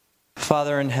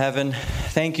Father in heaven,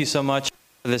 thank you so much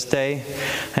for this day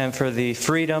and for the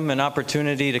freedom and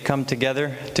opportunity to come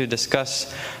together to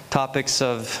discuss topics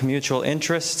of mutual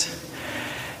interest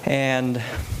and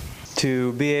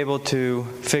to be able to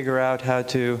figure out how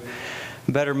to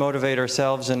better motivate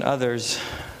ourselves and others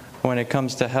when it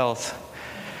comes to health.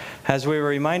 As we were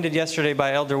reminded yesterday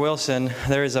by Elder Wilson,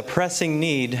 there is a pressing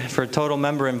need for total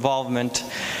member involvement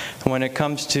when it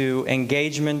comes to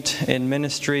engagement in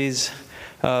ministries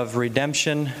of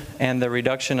redemption and the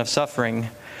reduction of suffering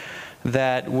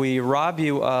that we rob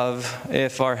you of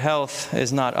if our health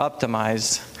is not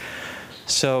optimized.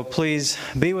 So please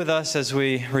be with us as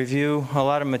we review a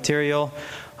lot of material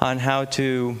on how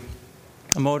to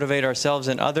motivate ourselves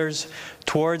and others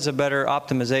towards a better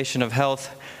optimization of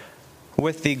health,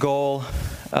 with the goal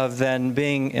of then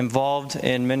being involved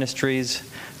in ministries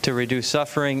to reduce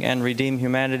suffering and redeem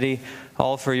humanity,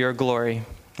 all for your glory.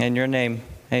 In your name,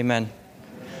 amen.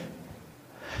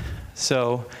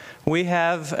 So, we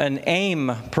have an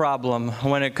aim problem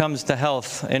when it comes to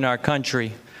health in our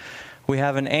country. We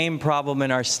have an aim problem in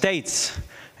our states,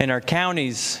 in our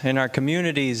counties, in our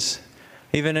communities,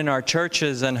 even in our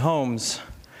churches and homes.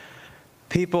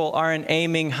 People aren't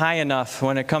aiming high enough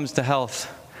when it comes to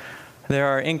health. There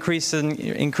are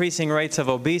increasing rates of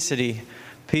obesity.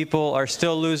 People are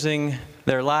still losing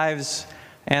their lives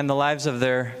and the lives of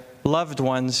their loved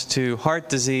ones to heart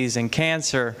disease and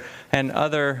cancer and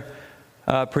other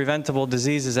preventable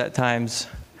diseases at times.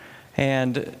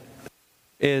 And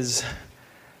is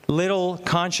little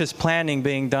conscious planning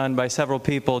being done by several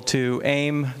people to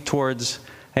aim towards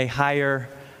a higher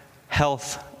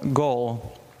health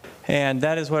goal. And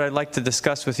that is what I'd like to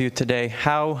discuss with you today,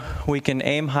 how we can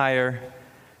aim higher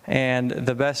and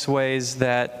the best ways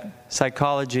that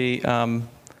psychology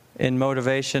in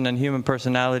motivation and human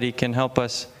personality can help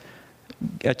us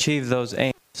achieve those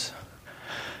aims.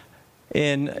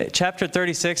 In chapter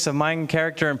 36 of Mind,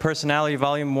 Character, and Personality,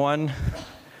 Volume 1,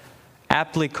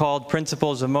 aptly called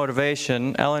Principles of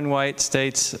Motivation, Ellen White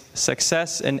states,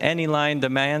 "Success in any line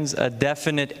demands a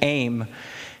definite aim.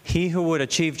 He who would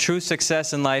achieve true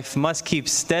success in life must keep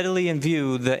steadily in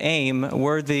view the aim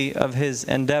worthy of his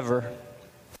endeavor."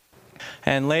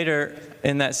 And later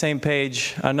in that same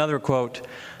page, another quote,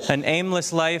 "An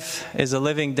aimless life is a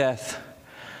living death.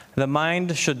 The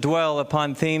mind should dwell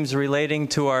upon themes relating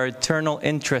to our eternal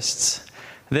interests.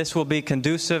 This will be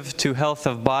conducive to health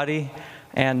of body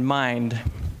and mind."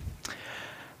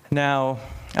 Now,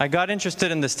 I got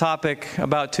interested in this topic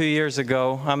about 2 years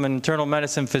ago. I'm an internal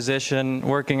medicine physician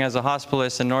working as a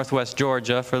hospitalist in Northwest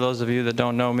Georgia, for those of you that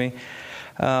don't know me.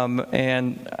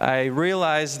 And I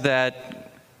realized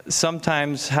that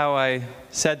sometimes how I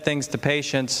said things to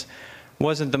patients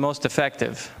wasn't the most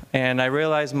effective. And I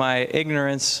realized my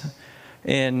ignorance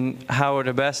in how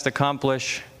to best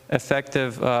accomplish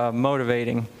effective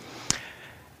motivating.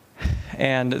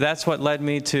 And that's what led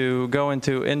me to go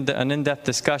into an in-depth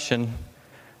discussion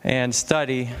and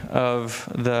study of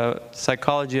the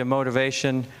psychology of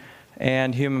motivation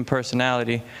and human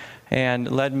personality,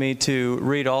 and led me to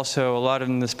read also a lot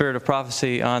in the Spirit of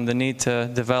Prophecy on the need to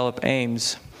develop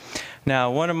aims.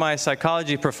 Now, one of my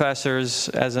psychology professors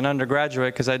as an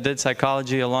undergraduate, because I did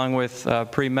psychology along with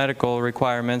pre-medical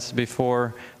requirements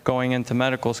before going into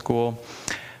medical school,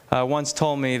 once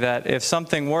told me that if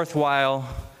something worthwhile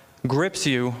grips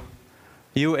you,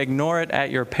 you ignore it at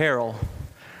your peril.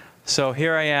 So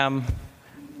here I am,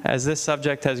 as this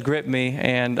subject has gripped me,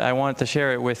 and I want to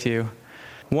share it with you.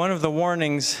 One of the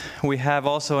warnings we have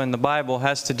also in the Bible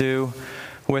has to do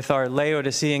with our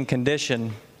Laodicean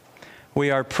condition. We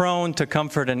are prone to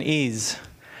comfort and ease.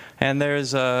 And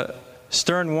there's a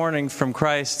stern warning from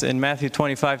Christ in Matthew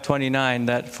 25:29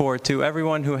 that for to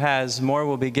everyone who has, more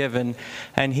will be given,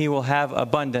 and he will have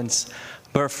abundance.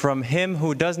 But from him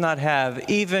who does not have,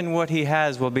 even what he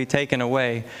has will be taken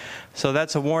away. So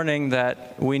that's a warning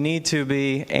that we need to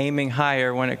be aiming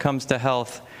higher when it comes to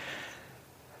health.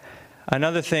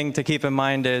 Another thing to keep in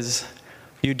mind is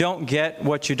you don't get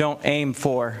what you don't aim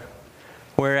for,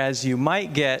 whereas you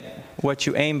might get what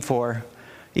you aim for.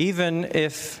 Even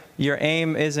if your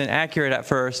aim isn't accurate at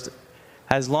first,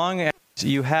 as long as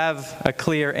you have a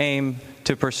clear aim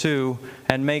to pursue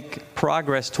and make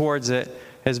progress towards it,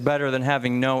 is better than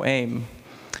having no aim.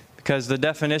 Because the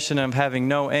definition of having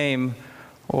no aim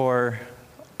or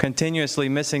continuously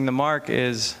missing the mark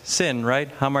is sin, right?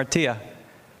 Hamartia.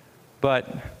 But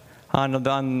on the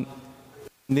other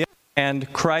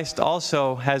hand, Christ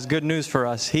also has good news for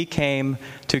us. He came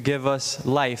to give us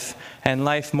life, and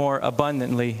life more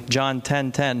abundantly. John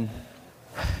 10:10.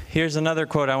 Here's another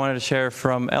quote I wanted to share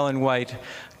from Ellen White.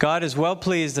 "God is well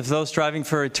pleased if those striving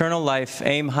for eternal life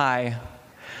aim high.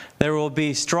 There will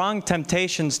be strong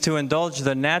temptations to indulge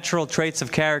the natural traits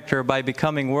of character by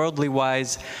becoming worldly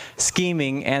wise,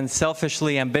 scheming, and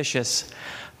selfishly ambitious.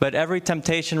 But every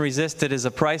temptation resisted is a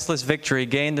priceless victory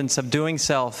gained in subduing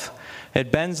self.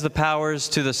 It bends the powers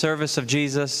to the service of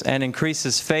Jesus and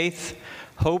increases faith,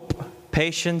 hope,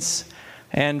 patience,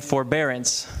 and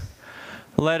forbearance.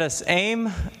 Let us aim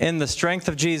in the strength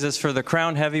of Jesus for the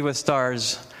crown heavy with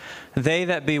stars. They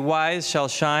that be wise shall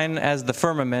shine as the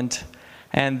firmament,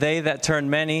 and they that turn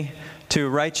many to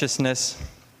righteousness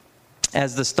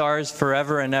as the stars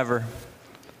forever and ever.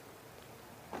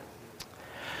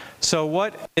 So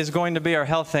what is going to be our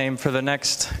health aim for the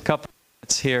next couple of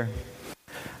minutes here?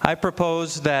 I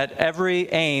propose that every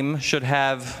aim should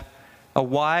have a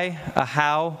why, a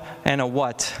how, and a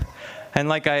what. And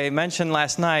like I mentioned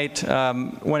last night,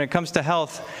 when it comes to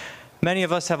health, many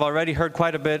of us have already heard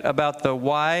quite a bit about the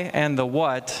why and the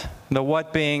what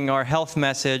being our health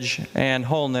message and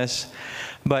wholeness.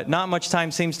 But not much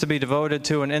time seems to be devoted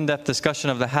to an in-depth discussion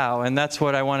of the how, and that's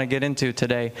what I want to get into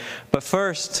today. But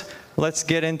first, let's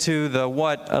get into the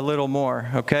what a little more,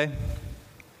 okay?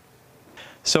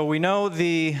 So we know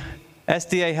the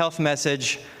SDA health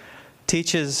message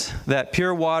teaches that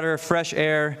pure water, fresh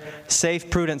air, safe,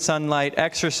 prudent sunlight,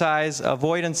 exercise,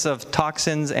 avoidance of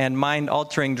toxins and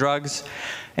mind-altering drugs,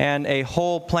 and a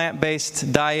whole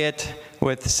plant-based diet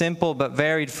with simple but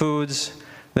varied foods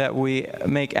that we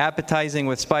make appetizing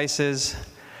with spices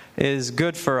is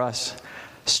good for us.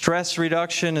 Stress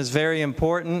reduction is very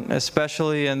important,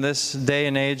 especially in this day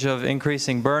and age of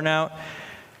increasing burnout,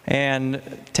 and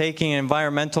taking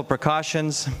environmental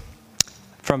precautions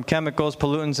from chemicals,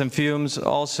 pollutants, and fumes,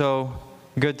 also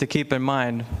good to keep in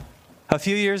mind. A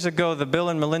few years ago, the Bill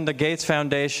and Melinda Gates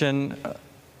Foundation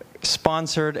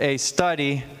sponsored a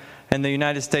study in the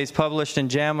United States published in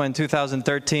JAMA in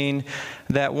 2013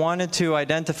 that wanted to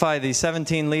identify the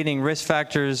 17 leading risk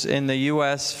factors in the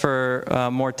U.S. for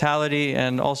mortality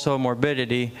and also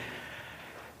morbidity.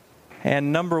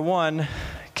 And number one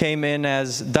came in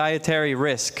as dietary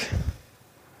risk.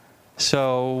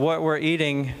 So what we're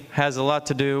eating has a lot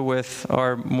to do with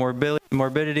our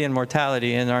morbidity and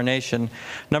mortality in our nation.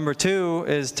 Number two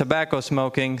is tobacco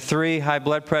smoking. 3, high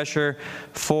blood pressure.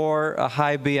 4, a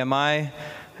high BMI.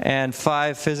 And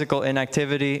 5, physical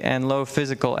inactivity and low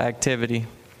physical activity.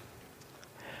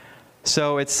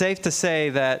 So it's safe to say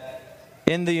that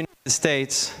in the United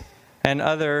States and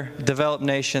other developed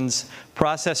nations,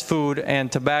 processed food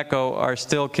and tobacco are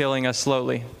still killing us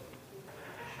slowly.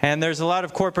 And there's a lot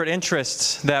of corporate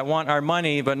interests that want our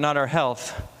money but not our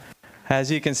health.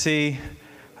 As you can see,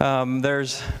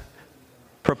 there's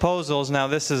proposals. Now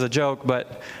this is a joke,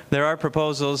 but there are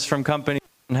proposals from companies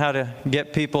on how to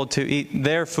get people to eat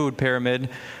their food pyramid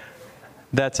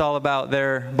that's all about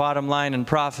their bottom line and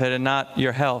profit and not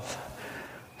your health.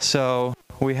 So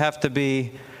we have to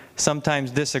be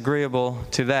sometimes disagreeable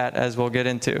to that, as we'll get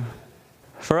into.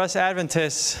 For us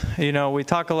Adventists, we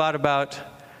talk a lot about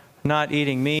not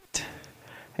eating meat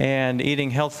and eating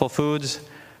healthful foods,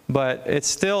 but it's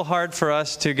still hard for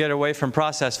us to get away from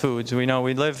processed foods. We know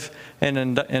we live in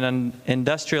an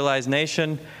industrialized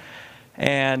nation,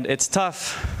 and it's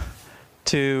tough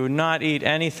to not eat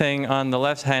anything on the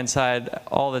left-hand side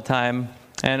all the time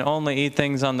and only eat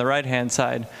things on the right-hand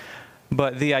side.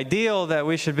 But the ideal that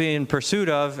we should be in pursuit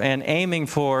of and aiming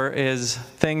for is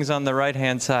things on the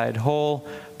right-hand side: whole,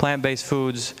 plant-based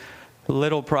foods,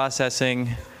 little processing,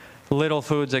 little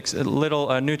foods,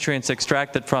 little nutrients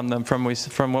extracted from them from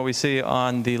what we see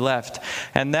on the left.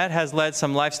 And that has led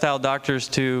some lifestyle doctors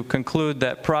to conclude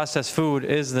that processed food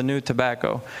is the new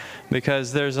tobacco,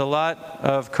 because there's a lot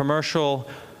of commercial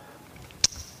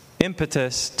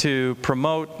impetus to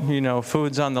promote,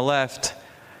 foods on the left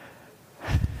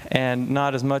and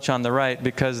not as much on the right,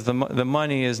 because the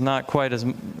money is not quite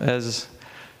as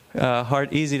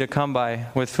easy to come by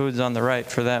with foods on the right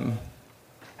for them.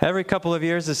 Every couple of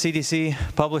years, the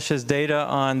CDC publishes data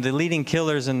on the leading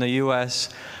killers in the U.S.,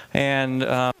 and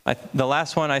the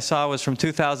last one I saw was from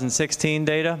 2016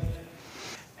 data.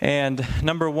 And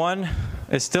number one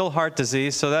is still heart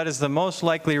disease, so that is the most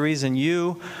likely reason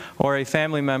you or a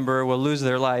family member will lose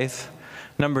their life.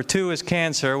 Number 2 is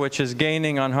cancer, which is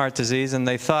gaining on heart disease, and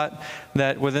they thought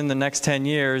that within the next 10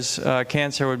 years,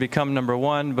 cancer would become number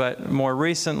 1, but more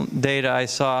recent data I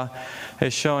saw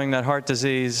is showing that heart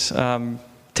disease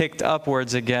ticked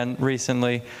upwards again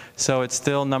recently, so it's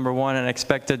still number 1 and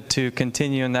expected to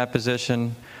continue in that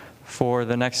position for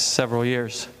the next several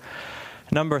years.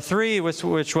 Number 3,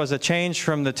 which was a change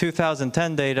from the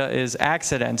 2010 data, is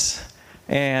accidents.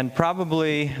 And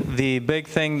probably the big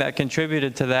thing that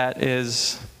contributed to that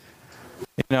is,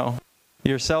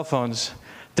 your cell phones.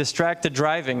 Distracted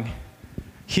driving,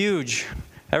 huge.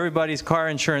 Everybody's car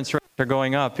insurance rates are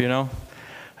going up,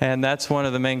 and that's one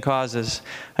of the main causes.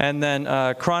 And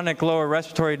then chronic lower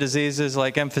respiratory diseases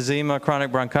like emphysema,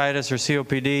 chronic bronchitis, or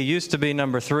COPD used to be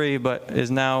number 3, but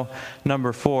is now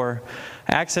number 4.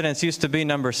 Accidents used to be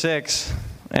number 6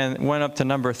 and went up to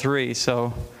number 3,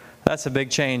 so that's a big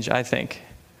change, I think.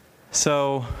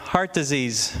 So heart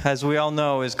disease, as we all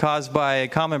know, is caused by a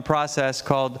common process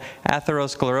called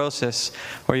atherosclerosis,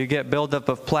 where you get buildup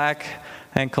of plaque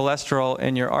and cholesterol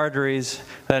in your arteries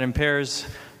that impairs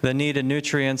the needed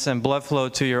nutrients and blood flow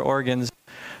to your organs.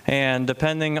 And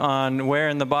depending on where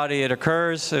in the body it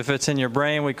occurs, if it's in your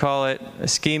brain, we call it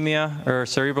ischemia or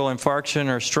cerebral infarction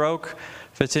or stroke.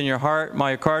 If it's in your heart,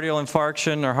 myocardial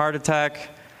infarction or heart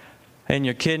attack. In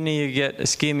your kidney, you get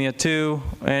ischemia too.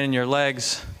 And in your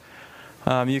legs,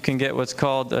 you can get what's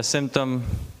called a symptom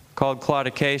called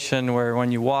claudication, where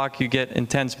when you walk, you get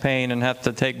intense pain and have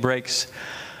to take breaks.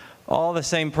 All the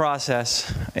same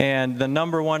process, and the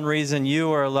number one reason you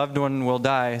or a loved one will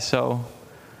die. So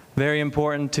very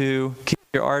important to keep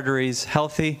your arteries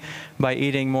healthy by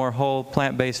eating more whole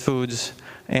plant-based foods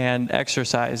and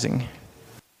exercising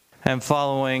and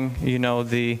following,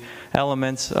 the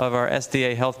elements of our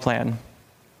SDA health plan.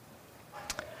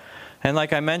 And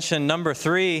like I mentioned, number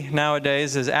 3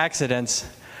 nowadays is accidents.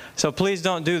 So please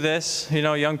don't do this,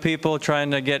 young people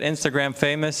trying to get Instagram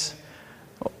famous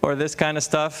or this kind of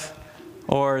stuff.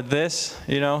 Or this,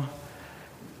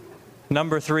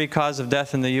 Number 3 cause of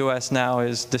death in the U.S. now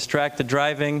is distracted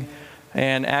driving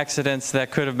and accidents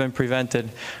that could have been prevented.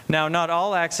 Now, not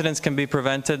all accidents can be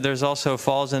prevented. There's also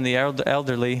falls in the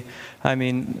elderly. I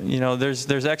mean,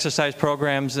 there's exercise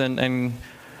programs and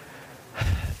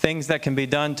things that can be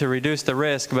done to reduce the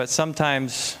risk, but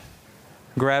sometimes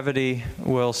gravity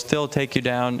will still take you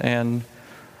down, and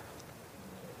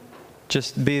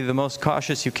just be the most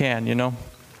cautious you can,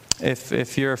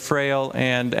 if you're frail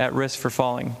and at risk for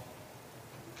falling.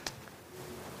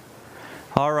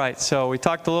 All right, so we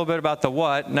talked a little bit about the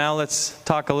what. Now let's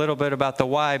talk a little bit about the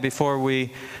why before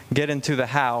we get into the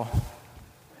how.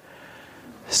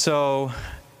 So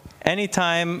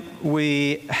anytime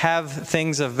we have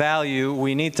things of value,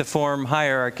 we need to form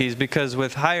hierarchies, because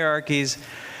with hierarchies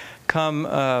come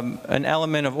an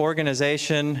element of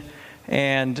organization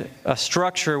and a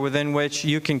structure within which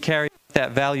you can carry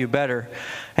that value better.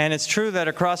 And it's true that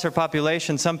across our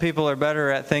population, some people are better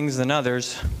at things than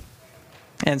others.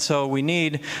 And so we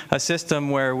need a system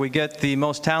where we get the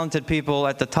most talented people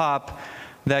at the top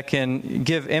that can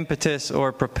give impetus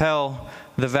or propel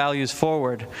the values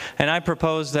forward. And I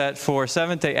propose that for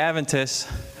Seventh-day Adventists,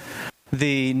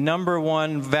 the number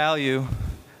one value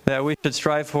that we should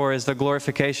strive for is the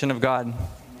glorification of God.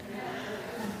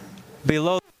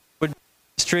 Below would be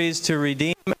ministries to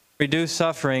redeem and reduce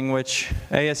suffering, which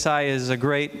ASI is a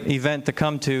great event to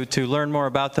come to learn more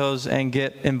about those and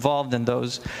get involved in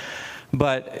those.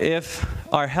 But if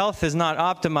our health is not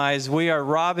optimized, we are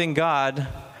robbing God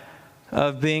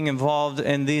of being involved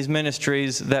in these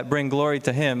ministries that bring glory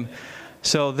to Him.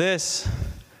 So this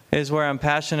is where I'm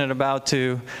passionate about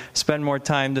to spend more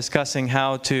time discussing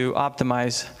how to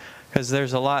optimize, because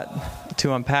there's a lot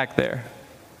to unpack there.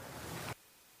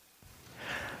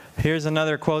 Here's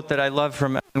another quote that I love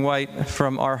from Ellen White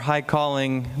from our High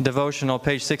Calling devotional,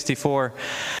 page 64.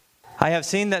 I have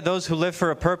seen that those who live for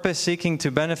a purpose seeking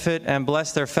to benefit and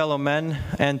bless their fellow men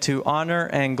and to honor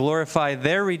and glorify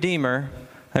their Redeemer,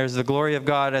 there's the glory of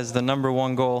God as the number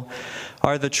one goal,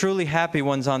 are the truly happy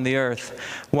ones on the earth.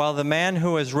 While the man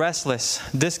who is restless,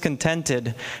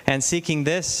 discontented, and seeking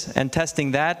this and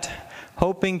testing that,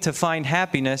 hoping to find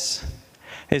happiness,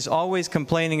 is always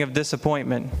complaining of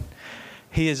disappointment.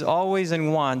 He is always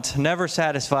in want, never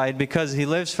satisfied, because he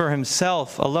lives for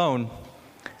himself alone.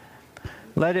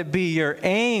 Let it be your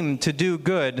aim to do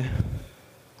good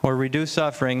or reduce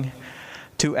suffering,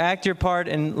 to act your part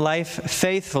in life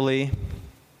faithfully.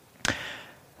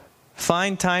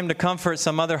 Find time to comfort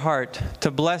some other heart,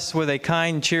 to bless with a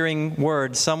kind, cheering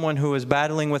word someone who is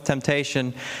battling with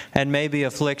temptation and maybe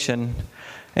affliction,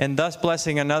 and thus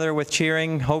blessing another with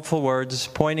cheering, hopeful words,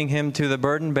 pointing him to the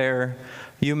burden bearer.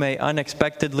 You may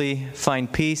unexpectedly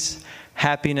find peace,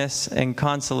 happiness, and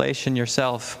consolation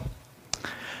yourself.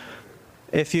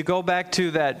 If you go back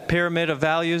to that pyramid of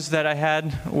values that I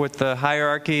had with the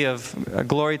hierarchy of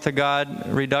glory to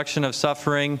God, reduction of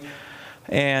suffering,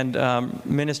 and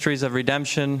ministries of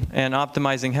redemption and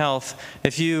optimizing health,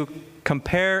 if you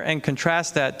compare and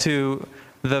contrast that to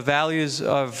the values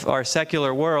of our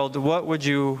secular world, what would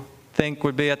you think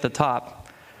would be at the top?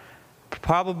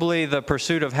 Probably the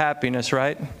pursuit of happiness,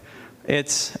 right?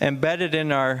 It's embedded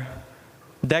in our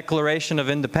Declaration of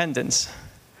Independence.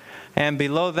 And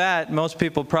below that, most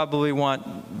people probably want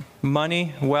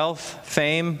money, wealth,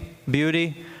 fame,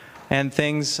 beauty, and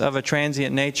things of a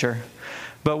transient nature.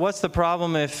 But what's the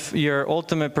problem if your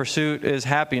ultimate pursuit is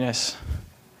happiness?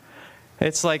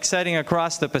 It's like setting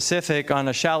across the Pacific on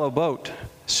a shallow boat.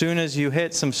 Soon as you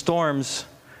hit some storms,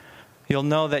 you'll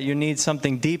know that you need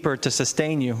something deeper to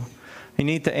sustain you. You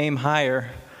need to aim higher.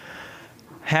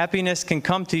 Happiness can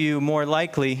come to you more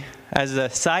likely as a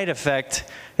side effect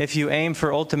if you aim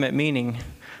for ultimate meaning,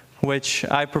 which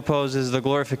I propose is the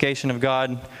glorification of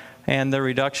God and the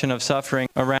reduction of suffering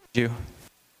around you.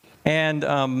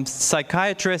 And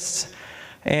psychiatrists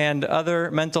and other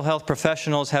mental health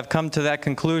professionals have come to that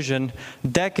conclusion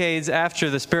decades after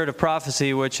the spirit of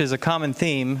prophecy, which is a common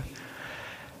theme.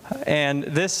 And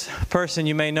this person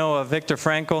you may know of, Viktor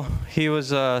Frankl, he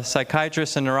was a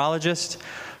psychiatrist and neurologist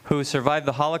who survived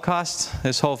the Holocaust.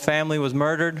 His whole family was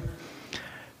murdered.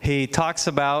 He talks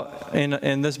about,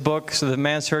 in this book, The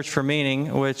Man's Search for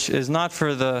Meaning, which is not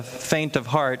for the faint of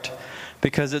heart,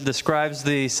 because it describes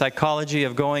the psychology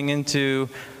of going into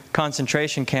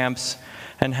concentration camps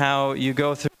and how you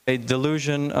go through a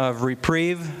delusion of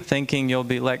reprieve, thinking you'll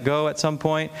be let go at some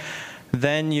point.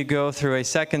 Then you go through a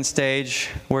second stage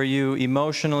where you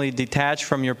emotionally detach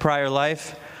from your prior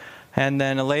life, and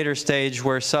then a later stage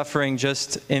where suffering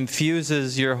just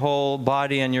infuses your whole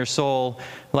body and your soul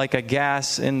like a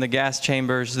gas in the gas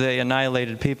chambers they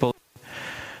annihilated people.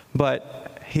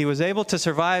 But he was able to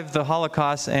survive the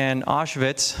Holocaust and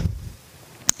Auschwitz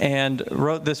and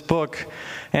wrote this book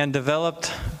and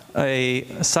developed a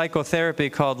psychotherapy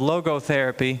called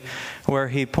logotherapy, where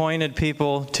he pointed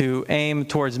people to aim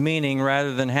towards meaning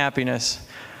rather than happiness.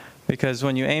 Because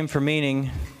when you aim for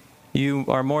meaning, you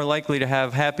are more likely to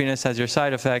have happiness as your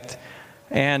side effect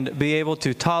and be able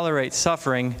to tolerate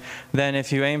suffering than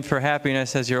if you aim for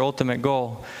happiness as your ultimate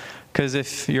goal. Because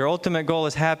if your ultimate goal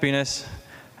is happiness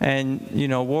and,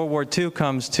 World War II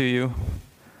comes to you,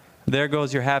 there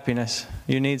goes your happiness.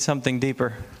 You need something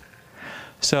deeper.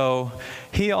 So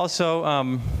he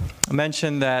also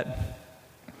mentioned that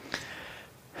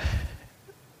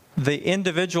the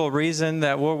individual reason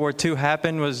that World War II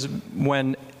happened was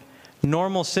when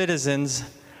normal citizens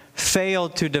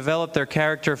failed to develop their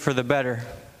character for the better,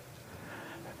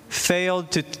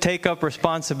 failed to take up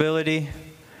responsibility,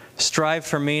 strive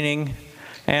for meaning,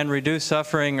 and reduce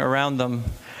suffering around them.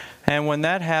 And when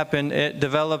that happened, it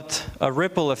developed a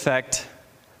ripple effect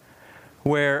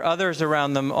where others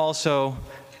around them also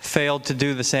failed to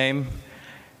do the same.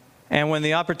 And when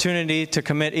the opportunity to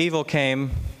commit evil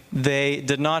came, they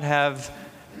did not have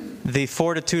the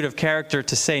fortitude of character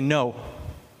to say no.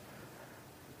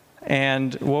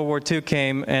 And World War II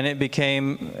came, and it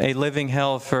became a living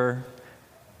hell for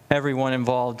everyone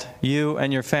involved. You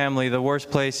and your family, the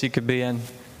worst place you could be in.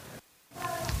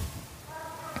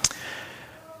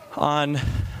 On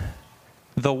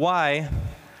the why,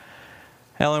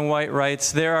 Ellen White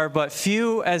writes, "There are but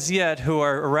few as yet who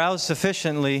are aroused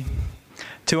sufficiently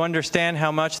to understand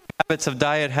how much the habits of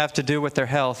diet have to do with their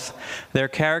health, their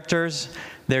characters,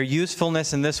 their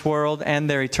usefulness in this world, and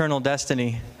their eternal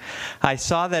destiny. I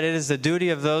saw that it is the duty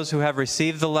of those who have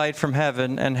received the light from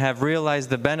heaven and have realized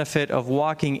the benefit of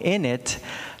walking in it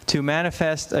to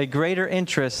manifest a greater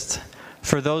interest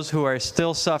for those who are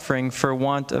still suffering for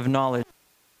want of knowledge."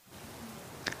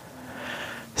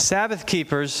 Sabbath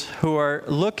keepers who are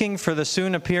looking for the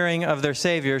soon appearing of their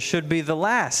Savior should be the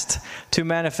last to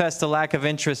manifest a lack of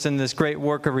interest in this great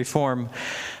work of reform.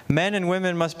 Men and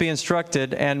women must be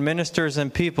instructed, and ministers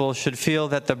and people should feel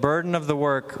that the burden of the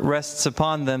work rests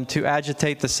upon them to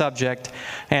agitate the subject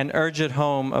and urge it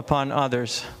home upon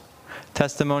others.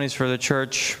 Testimonies for the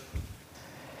Church.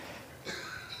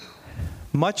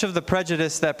 Much of the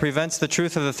prejudice that prevents the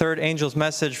truth of the third angel's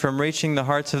message from reaching the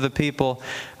hearts of the people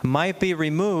might be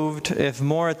removed if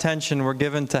more attention were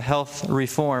given to health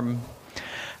reform.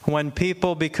 When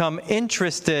people become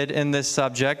interested in this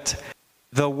subject,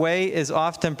 the way is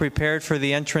often prepared for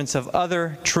the entrance of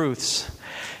other truths.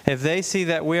 If they see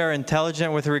that we are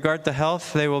intelligent with regard to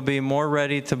health, they will be more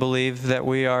ready to believe that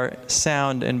we are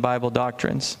sound in Bible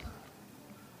doctrines.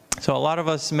 So a lot of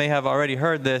us may have already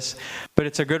heard this, but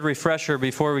it's a good refresher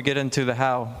before we get into the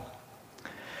how.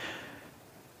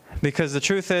 Because the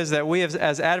truth is that we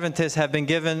as Adventists have been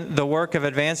given the work of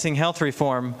advancing health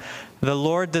reform. The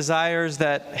Lord desires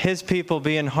that His people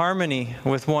be in harmony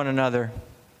with one another.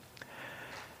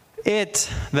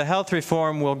 The health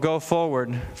reform, will go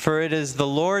forward, for it is the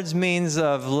Lord's means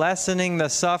of lessening the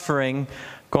suffering,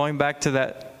 going back to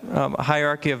that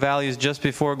hierarchy of values just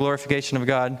before glorification of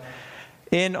God,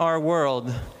 in our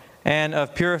world, and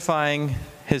of purifying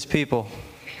His people.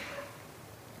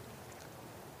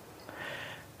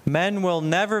 Men will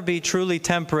never be truly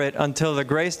temperate until the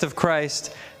grace of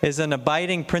Christ is an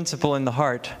abiding principle in the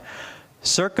heart.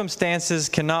 Circumstances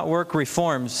cannot work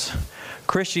reforms.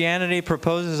 Christianity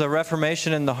proposes a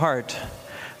reformation in the heart.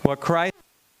 What Christ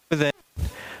within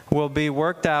will be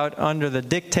worked out under the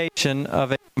dictation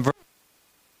of a conversion.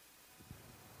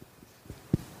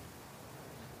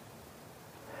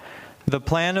 The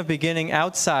plan of beginning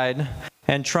outside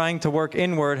and trying to work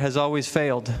inward has always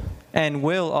failed and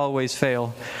will always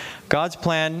fail. God's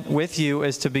plan with you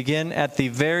is to begin at the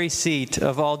very seat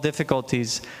of all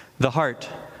difficulties, the heart.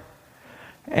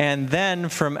 And then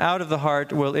from out of the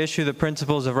heart will issue the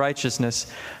principles of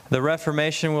righteousness. The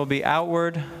reformation will be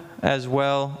outward as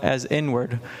well as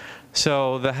inward.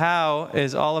 So the how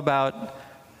is all about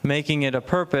making it a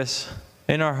purpose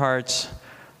in our hearts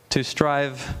to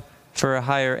strive for a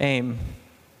higher aim.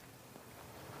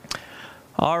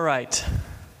 All right,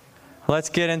 let's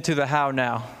get into the how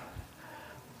now.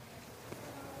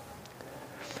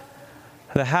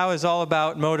 The how is all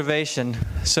about motivation.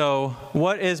 So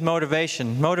what is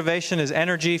motivation? Motivation is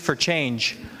energy for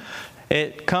change.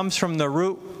 It comes from the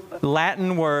root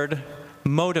Latin word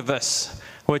motivus,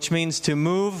 which means to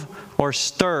move or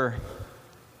stir.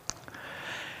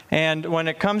 And when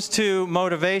it comes to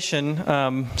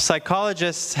motivation,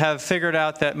 psychologists have figured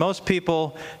out that most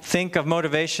people think of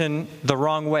motivation the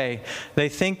wrong way. They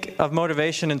think of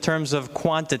motivation in terms of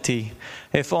quantity.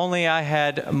 If only I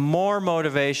had more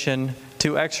motivation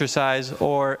to exercise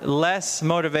or less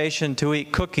motivation to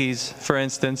eat cookies, for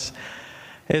instance,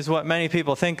 is what many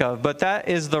people think of. But that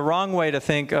is the wrong way to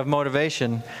think of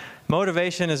motivation.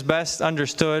 Motivation is best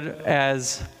understood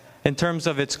as in terms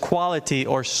of its quality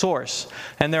or source.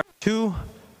 And there are two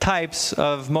types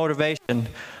of motivation.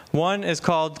 One is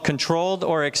called controlled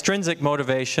or extrinsic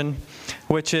motivation,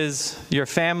 which is your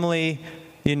family,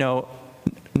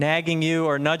 nagging you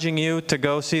or nudging you to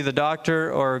go see the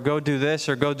doctor or go do this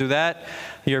or go do that.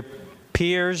 Your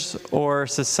peers or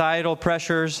societal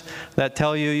pressures that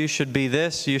tell you you should be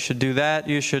this, you should do that,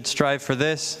 you should strive for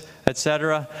this,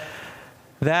 etc.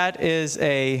 That is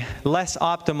a less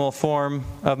optimal form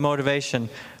of motivation,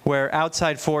 where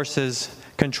outside forces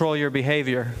control your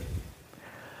behavior.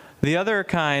 The other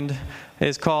kind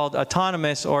is called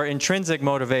autonomous or intrinsic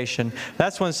motivation.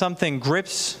 That's when something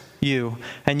grips you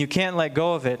and you can't let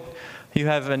go of it. You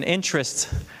have an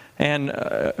interest and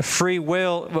free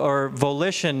will or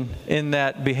volition in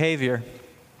that behavior,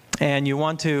 and you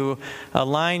want to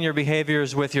align your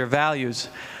behaviors with your values.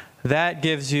 That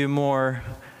gives you more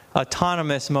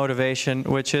autonomous motivation,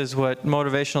 which is what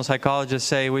motivational psychologists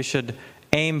say we should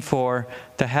aim for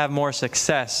to have more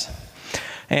success.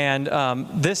 And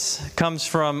this comes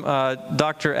from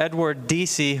Dr. Edward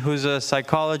Deci, who's a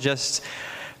psychologist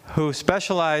who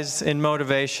specialized in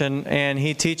motivation, and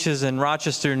he teaches in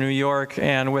Rochester, New York,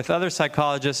 and with other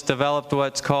psychologists developed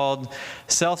what's called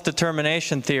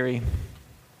self-determination theory.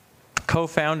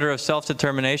 Co-founder of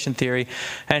self-determination theory,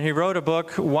 and he wrote a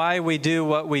book, Why We Do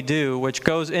What We Do, which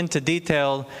goes into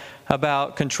detail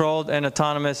about controlled and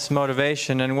autonomous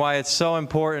motivation and why it's so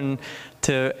important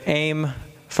to aim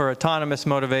for autonomous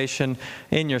motivation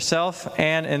in yourself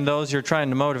and in those you're trying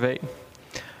to motivate.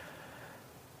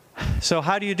 So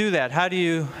how do you do that? How do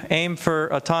you aim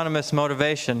for autonomous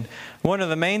motivation? One of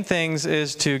the main things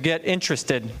is to get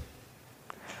interested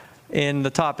in the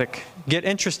topic. Get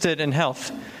interested in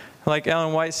health. Like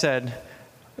Ellen White said,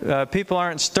 people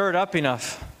aren't stirred up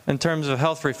enough in terms of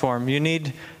health reform. You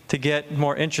need to get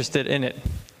more interested in it.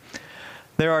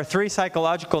 There are 3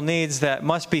 psychological needs that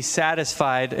must be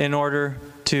satisfied in order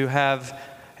to have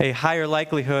a higher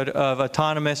likelihood of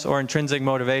autonomous or intrinsic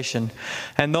motivation.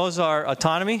 And those are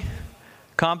autonomy,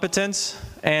 competence,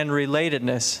 and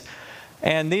relatedness.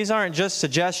 And these aren't just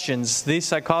suggestions. These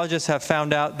psychologists have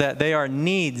found out that they are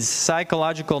needs,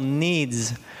 psychological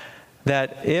needs,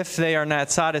 that if they are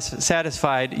not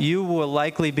satisfied, you will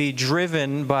likely be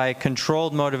driven by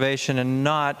controlled motivation and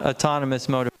not autonomous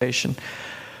motivation.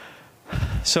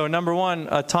 So number 1,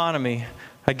 autonomy.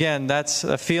 Again, that's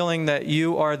a feeling that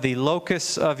you are the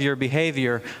locus of your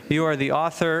behavior. You are the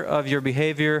author of your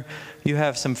behavior. You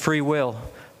have some free will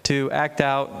to act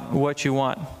out what you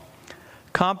want.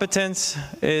 Competence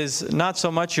is not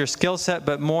so much your skill set,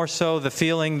 but more so the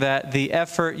feeling that the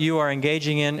effort you are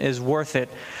engaging in is worth it,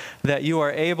 that you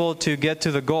are able to get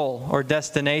to the goal or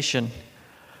destination.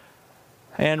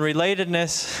 And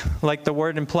relatedness, like the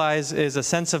word implies, is a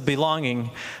sense of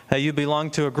belonging, that you belong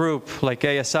to a group like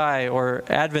ASI or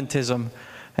Adventism,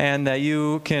 and that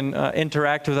you can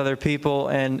interact with other people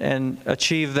and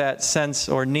achieve that sense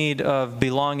or need of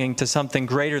belonging to something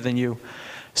greater than you.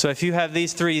 So if you have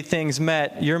these 3 things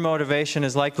met, your motivation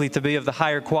is likely to be of the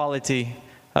higher quality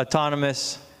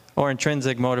autonomous, or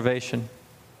intrinsic motivation.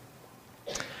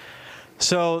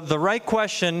 So the right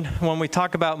question when we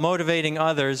talk about motivating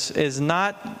others is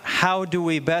not how do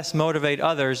we best motivate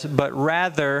others, but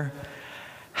rather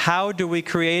how do we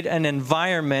create an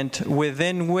environment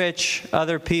within which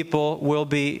other people will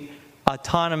be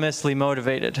autonomously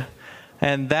motivated.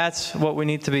 And that's what we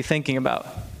need to be thinking about.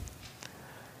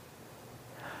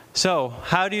 So,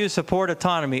 how do you support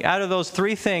autonomy? Out of those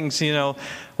three things,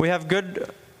 we have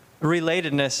good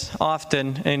relatedness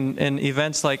often in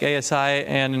events like ASI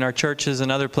and in our churches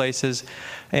and other places.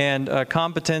 And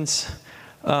competence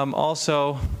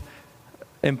also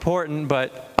important,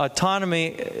 but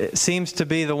autonomy seems to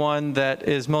be the one that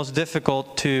is most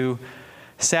difficult to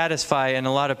satisfy in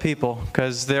a lot of people,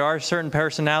 because there are certain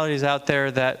personalities out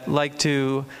there that like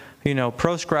to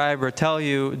proscribe or tell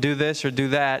you do this or do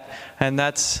that, and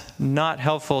that's not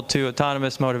helpful to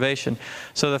autonomous motivation.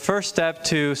 So the first step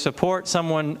to support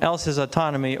someone else's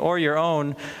autonomy or your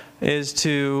own is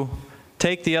to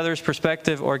take the other's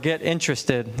perspective or get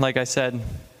interested, like I said.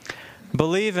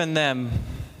 Believe in them.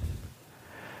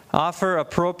 Offer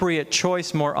appropriate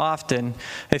choice more often.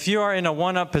 If you are in a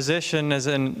one-up position as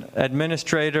an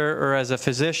administrator or as a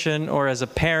physician or as a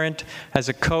parent, as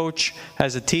a coach,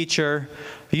 as a teacher,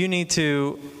 you need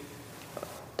to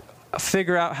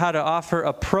figure out how to offer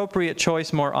appropriate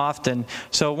choice more often.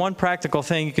 So one practical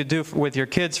thing you could do with your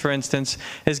kids, for instance,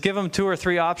 is give them 2 or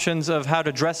 3 options of how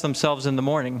to dress themselves in the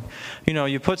morning.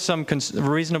 You put some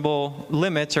reasonable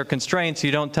limits or constraints.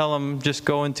 You don't tell them just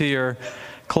go into your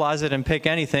closet and pick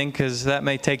anything, because that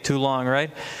may take too long,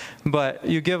 right? But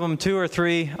you give them 2 or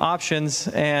 3 options,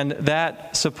 and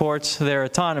that supports their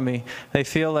autonomy. They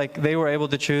feel like they were able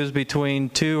to choose between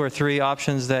 2 or 3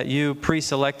 options that you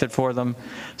pre-selected for them.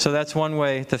 So that's one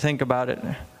way to think about it.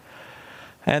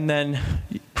 And then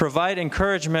provide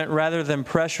encouragement rather than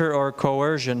pressure or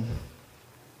coercion.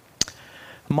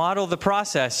 Model the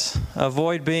process.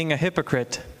 Avoid being a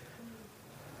hypocrite.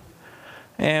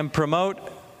 And promote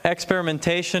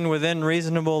experimentation within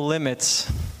reasonable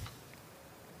limits.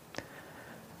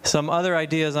 Some other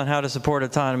ideas on how to support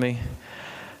autonomy.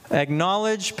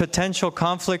 Acknowledge potential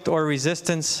conflict or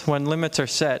resistance when limits are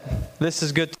set. This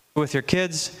is good with your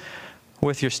kids,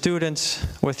 with your students,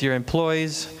 with your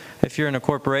employees, if you're in a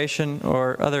corporation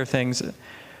or other things.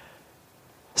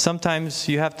 Sometimes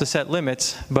you have to set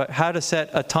limits, but how to set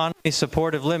autonomy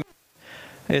supportive limits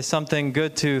is something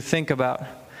good to think about.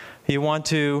 You want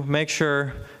to make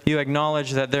sure you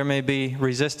acknowledge that there may be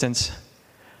resistance.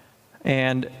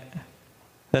 And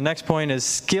the next point is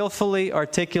skillfully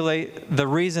articulate the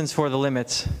reasons for the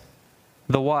limits,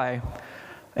 the why.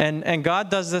 And God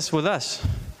does this with us.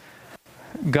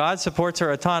 God supports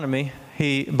our autonomy.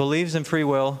 He believes in free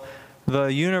will. The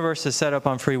universe is set up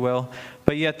on free will.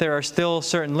 But yet there are still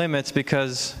certain limits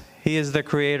because He is the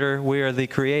creator, we are the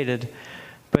created.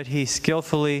 But He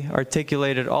skillfully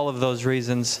articulated all of those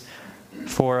reasons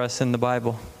for us in the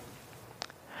Bible.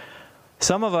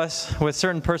 Some of us with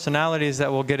certain personalities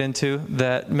that we'll get into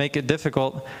that make it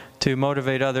difficult to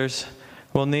motivate others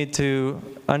will need to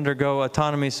undergo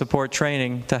autonomy support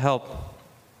training to help.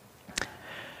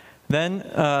 Then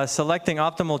selecting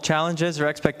optimal challenges or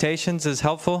expectations is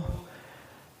helpful.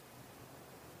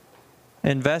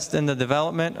 Invest in the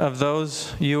development of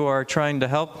those you are trying to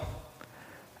help,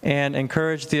 and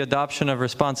encourage the adoption of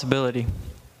responsibility.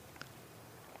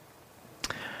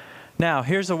 Now,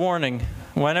 here's a warning.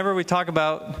 Whenever we talk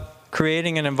about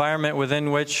creating an environment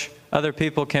within which other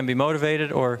people can be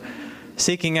motivated or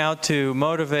seeking out to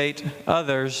motivate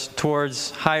others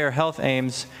towards higher health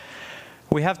aims,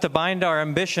 we have to bind our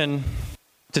ambition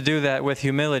to do that with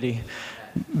humility,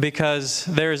 because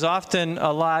there's often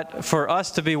a lot for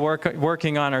us to be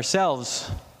working on ourselves.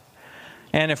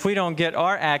 And if we don't get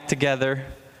our act together,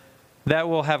 that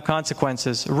will have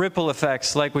consequences, ripple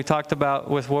effects like we talked about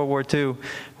with World War II.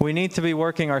 We need to be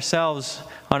working ourselves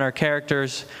on our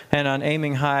characters and on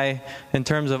aiming high in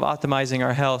terms of optimizing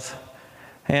our health,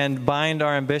 and bind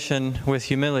our ambition with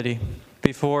humility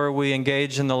before we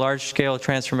engage in the large-scale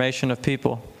transformation of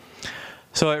people.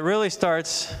 So it really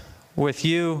starts with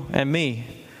you and me.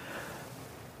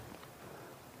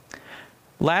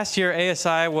 Last year,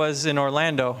 ASI was in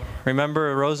Orlando.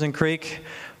 Remember Rosen Creek?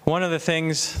 One of the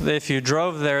things, if you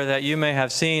drove there, that you may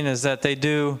have seen is that they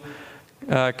do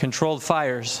controlled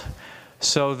fires,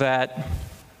 so that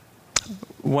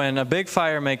when a big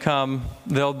fire may come,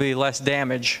 there'll be less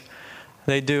damage.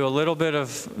 They do a little bit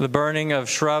of the burning of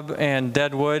shrub and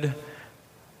dead wood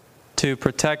to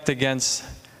protect against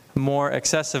more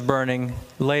excessive burning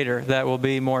later that will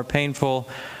be more painful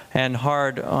and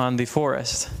hard on the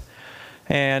forest.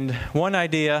 And one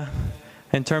idea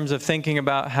in terms of thinking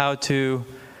about how to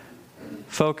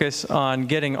focus on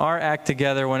getting our act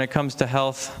together when it comes to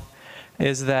health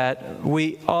is that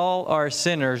we all are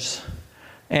sinners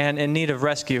and in need of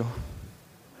rescue.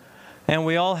 And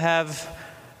we all have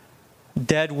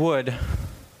dead wood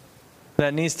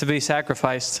that needs to be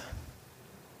sacrificed.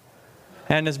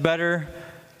 And it's better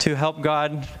to help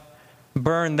God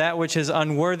burn that which is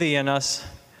unworthy in us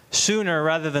sooner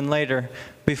rather than later,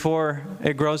 before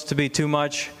it grows to be too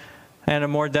much and a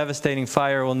more devastating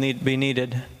fire will be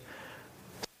needed.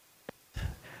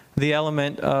 The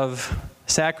element of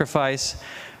sacrifice,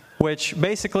 which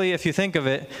basically, if you think of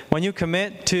it, when you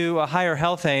commit to a higher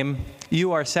health aim,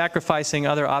 you are sacrificing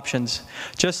other options.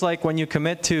 Just like when you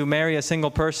commit to marry a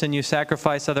single person, you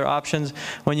sacrifice other options.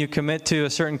 When you commit to a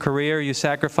certain career, you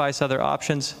sacrifice other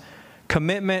options.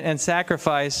 Commitment and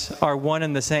sacrifice are one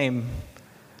and the same.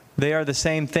 They are the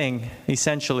same thing,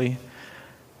 essentially.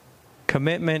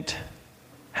 Commitment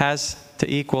has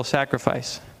to equal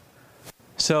sacrifice.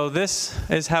 So this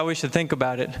is how we should think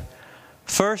about it.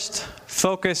 First,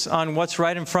 focus on what's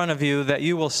right in front of you that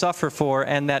you will suffer for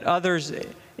and that others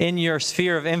in your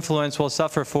sphere of influence will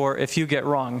suffer for if you get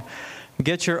wrong.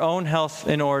 Get your own health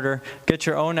in order, get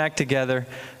your own act together,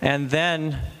 and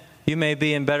then you may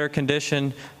be in better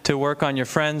condition to work on your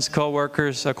friends,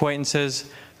 co-workers,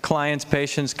 acquaintances, clients,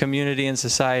 patients, community, and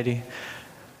society.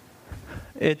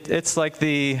 It's like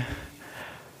the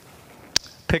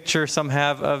picture some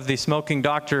have of the smoking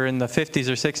doctor in the 50s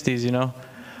or 60s,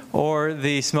 or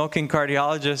the smoking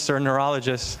cardiologist or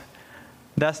neurologist.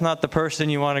 That's not the person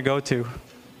you want to go to,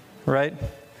 right?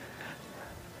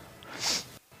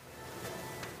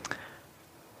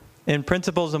 In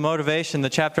Principles of Motivation, the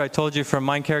chapter I told you from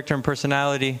Mind, Character, and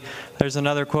Personality, there's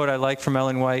another quote I like from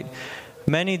Ellen White.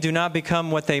 Many do not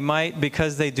become what they might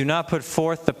because they do not put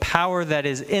forth the power that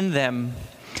is in them.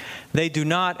 They do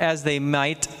not, as they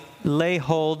might, lay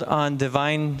hold on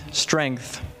divine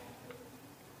strength.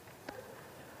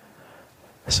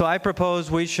 So I propose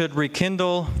we should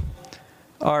rekindle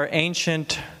our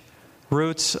ancient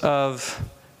roots of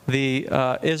the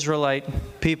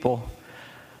Israelite people.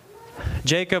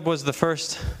 Jacob was the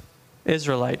first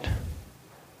Israelite,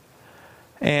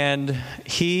 and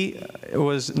he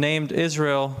was named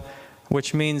Israel,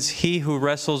 which means he who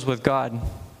wrestles with God.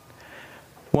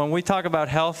 When we talk about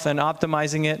health and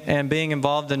optimizing it and being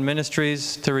involved in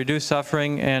ministries to reduce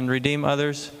suffering and redeem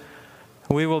others,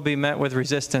 we will be met with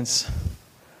resistance.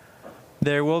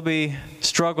 There will be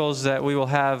struggles that we will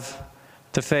have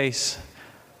to face,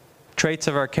 traits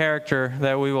of our character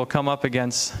that we will come up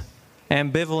against,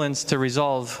 ambivalence to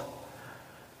resolve.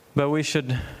 But we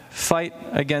should fight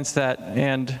against that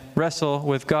and wrestle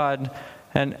with God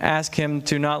and ask Him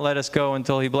to not let us go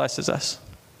until He blesses us.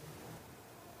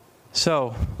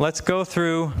 So, let's go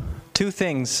through two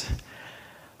things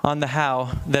on the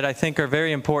how that I think are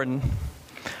very important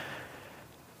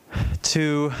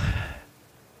to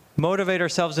motivate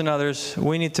ourselves and others.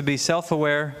 We need to be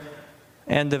self-aware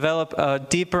and develop a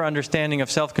deeper understanding of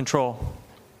self-control.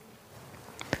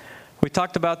 We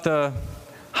talked about the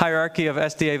hierarchy of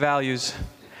SDA values.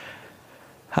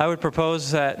 I would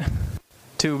propose that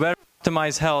to better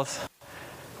optimize health,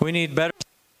 we need better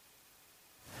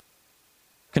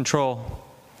control.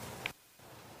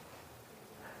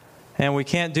 And we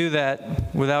can't do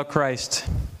that without Christ.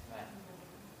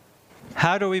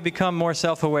 How do we become more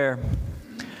self-aware?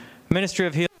 Ministry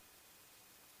of Healing.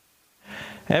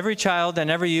 Every child and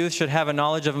every youth should have a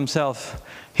knowledge of himself.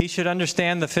 He should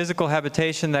understand the physical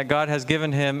habitation that God has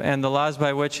given him and the laws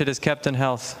by which it is kept in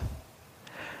health.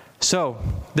 So,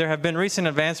 there have been recent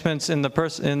advancements in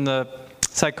the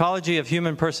psychology of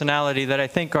human personality that I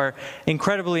think are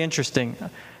incredibly interesting.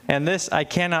 And this I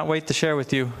cannot wait to share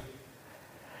with you.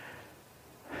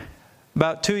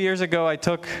 About 2 years ago, I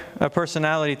took a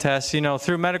personality test.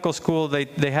 Through medical school,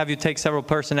 they have you take several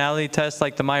personality tests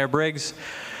like the Myers-Briggs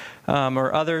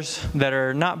or others that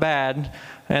are not bad.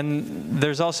 And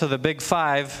there's also the Big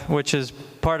Five, which is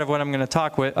part of what I'm going to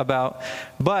talk about.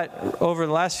 But over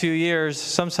the last few years,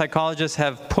 some psychologists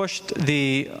have pushed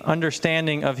the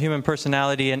understanding of human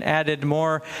personality and added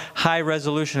more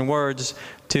high-resolution words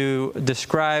to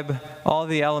describe all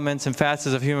the elements and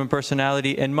facets of human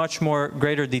personality in much more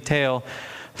greater detail,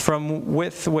 from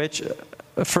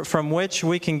which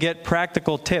we can get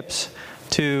practical tips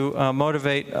to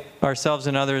motivate ourselves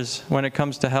and others when it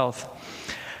comes to health.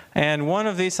 And one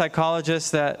of these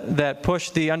psychologists that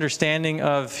pushed the understanding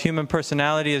of human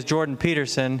personality is Jordan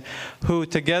Peterson, who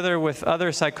together with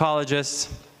other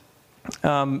psychologists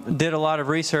did a lot of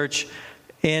research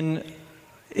in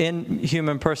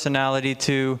human personality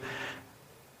to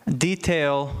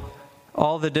detail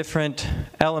all the different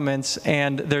elements,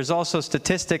 and there's also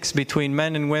statistics between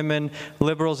men and women,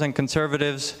 liberals and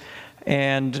conservatives,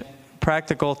 and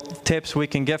practical tips we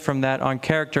can get from that on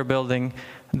character building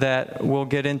that we'll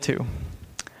get into.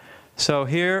 So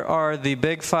here are the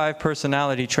big 5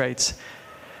 personality traits.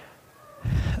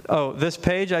 Oh, this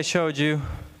page I showed you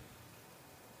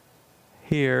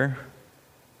here,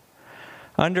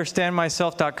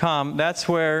 understandmyself.com, that's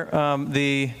where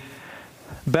the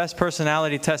best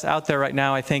personality test out there right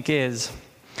now, I think, is.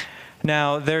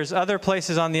 Now, there's other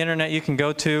places on the internet you can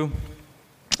go to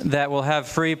that will have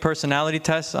free personality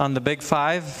tests on the big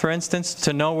 5, for instance,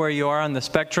 to know where you are on the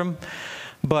spectrum.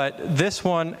 But this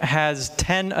one has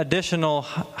 10 additional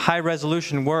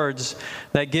high-resolution words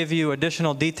that give you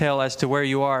additional detail as to where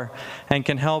you are and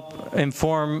can help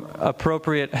inform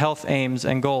appropriate health aims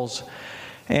and goals.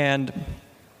 And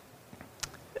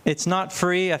it's not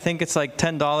free. I think it's like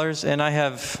 $10, and I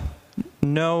have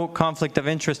no conflict of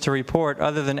interest to report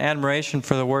other than admiration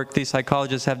for the work these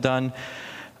psychologists have done.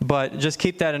 But just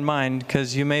keep that in mind,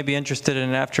 because you may be interested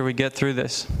in it after we get through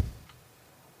this.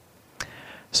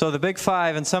 So the big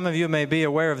 5, and some of you may be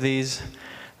aware of these,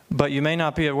 but you may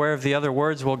not be aware of the other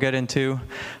words we'll get into,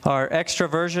 are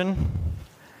extroversion,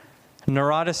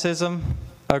 neuroticism,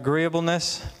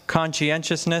 agreeableness,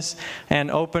 conscientiousness,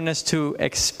 and openness to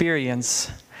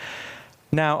experience.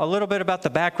 Now, a little bit about the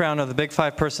background of the Big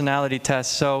 5 personality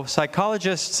test. So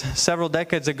psychologists several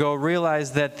decades ago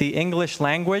realized that the English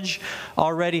language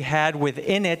already had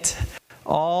within it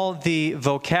all the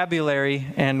vocabulary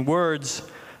and words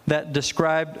that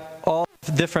described all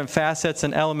different facets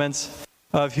and elements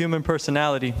of human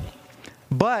personality.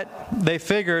 But they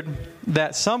figured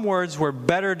that some words were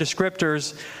better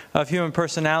descriptors of human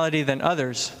personality than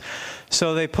others.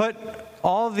 So they put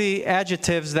all the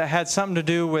adjectives that had something to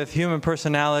do with human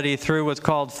personality through what's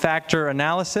called factor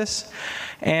analysis,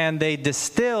 and they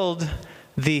distilled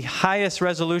the highest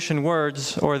resolution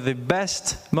words, or the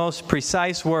best, most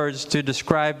precise words to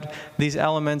describe these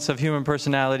elements of human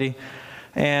personality,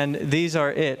 and these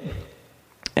are it.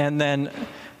 And then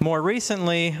more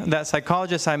recently, that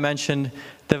psychologist I mentioned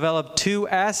developed 2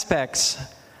 aspects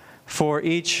for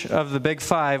each of the big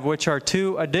 5, which are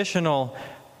 2 additional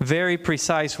very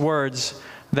precise words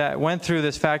that went through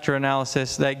this factor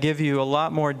analysis that give you a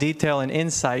lot more detail and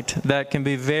insight that can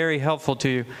be very helpful to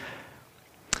you.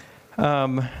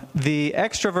 The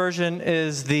extroversion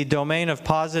is the domain of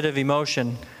positive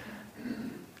emotion.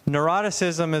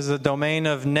 Neuroticism is the domain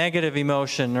of negative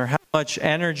emotion, or how much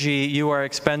energy you are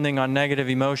expending on negative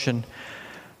emotion.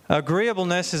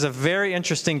 Agreeableness is a very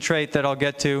interesting trait that I'll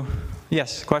get to.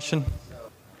 Yes, question?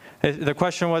 The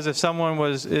question was, if someone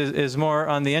is more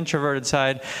on the introverted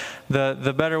side,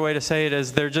 the better way to say it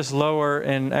is they're just lower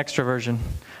in extroversion.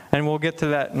 And we'll get to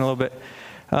that in a little bit.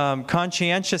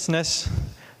 Conscientiousness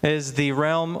is the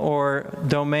realm or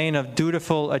domain of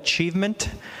dutiful achievement.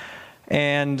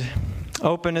 And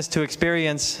openness to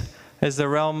experience is the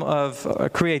realm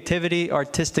of creativity,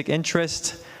 artistic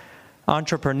interest,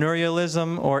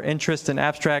 entrepreneurialism, or interest in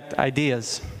abstract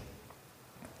ideas.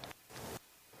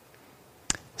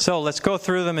 So let's go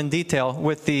through them in detail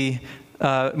with the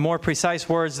more precise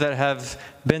words that have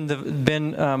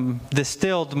been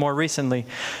distilled more recently.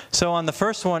 So on the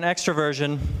first one,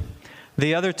 extroversion,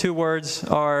 the other 2 words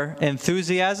are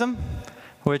enthusiasm,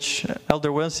 which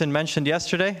Elder Wilson mentioned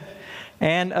yesterday,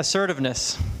 and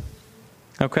assertiveness.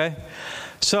 Okay?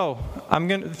 So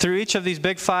through each of these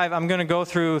big 5, I'm going to go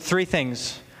through 3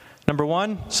 things. Number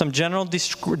 1, some general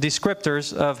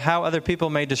descriptors of how other people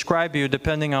may describe you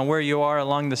depending on where you are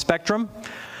along the spectrum.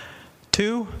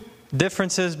 2,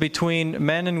 differences between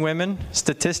men and women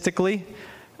statistically,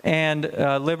 and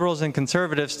liberals and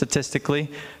conservatives statistically,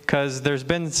 because there's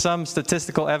been some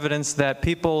statistical evidence that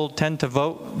people tend to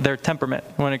vote their temperament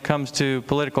when it comes to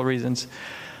political reasons.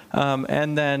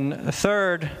 And then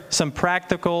 3rd, some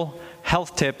practical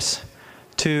health tips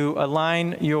to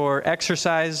align your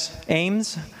exercise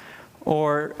aims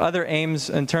or other aims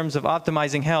in terms of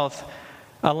optimizing health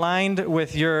aligned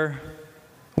with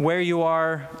where you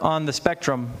are on the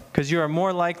spectrum, because you are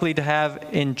more likely to have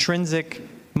intrinsic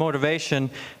motivation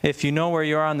if you know where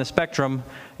you are on the spectrum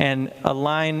and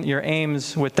align your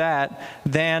aims with that,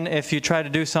 than if you try to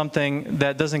do something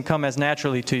that doesn't come as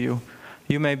naturally to you.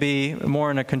 You may be more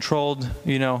in a controlled,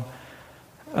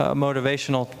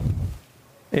 motivational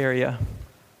area.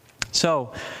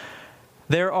 So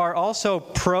there are also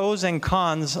pros and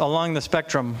cons along the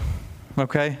spectrum,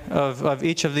 okay, of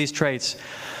each of these traits.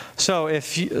 So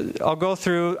I'll go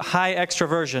through high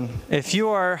extroversion. If you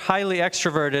are highly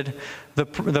extroverted,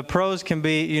 the pros can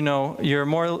be, you're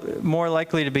more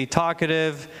likely to be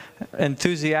talkative,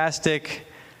 enthusiastic,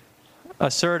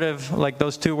 assertive, like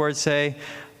those two words say.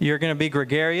 You're going to be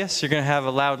gregarious. You're going to have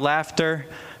a loud laughter.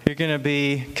 You're going to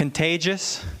be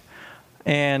contagious.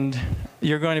 And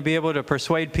you're going to be able to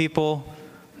persuade people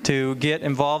to get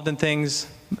involved in things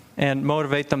and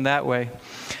motivate them that way.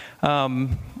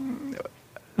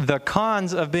 The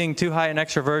cons of being too high in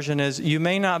extroversion is you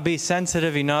may not be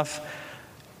sensitive enough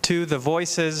to the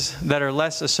voices that are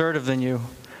less assertive than you.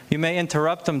 You may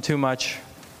interrupt them too much,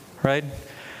 right?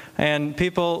 And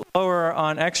people lower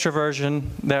on extroversion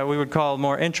that we would call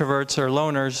more introverts or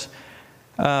loners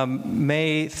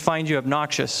may find you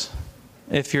obnoxious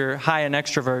if you're high in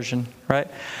extroversion, right?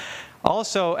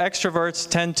 Also, extroverts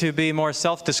tend to be more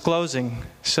self-disclosing.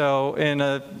 So in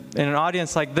an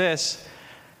audience like this,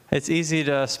 it's easy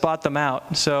to spot them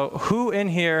out. So who in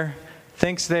here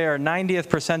thinks they are 90th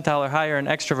percentile or higher in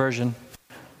extroversion,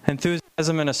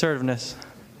 enthusiasm, and assertiveness?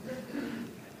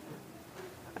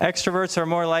 Extroverts are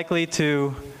more likely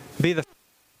to be the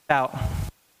out.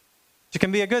 Which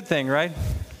can be a good thing, right?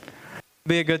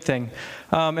 Be a good thing.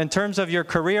 In terms of your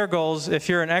career goals, if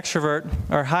you're an extrovert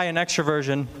or high in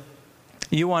extroversion,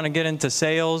 you want to get into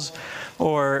sales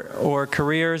or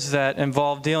careers that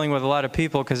involve dealing with a lot of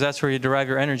people, because that's where you derive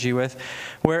your energy with.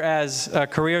 Whereas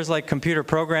careers like computer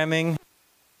programming,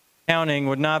 accounting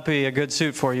would not be a good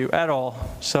suit for you at all.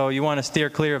 So you want to steer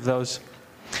clear of those.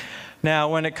 Now,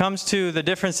 when it comes to the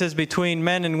differences between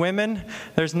men and women,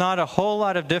 there's not a whole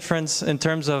lot of difference in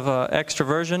terms of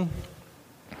extroversion.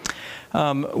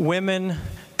 Women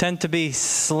tend to be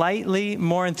slightly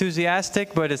more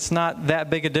enthusiastic, but it's not that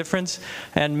big a difference.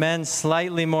 And men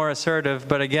slightly more assertive,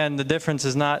 but again, the difference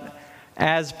is not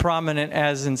as prominent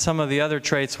as in some of the other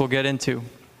traits we'll get into.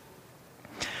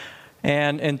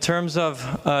 And in terms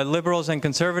of liberals and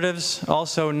conservatives,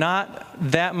 also not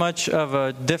that much of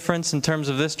a difference in terms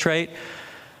of this trait.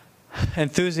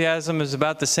 Enthusiasm is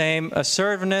about the same.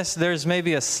 Assertiveness, there's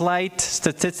maybe a slight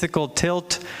statistical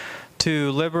tilt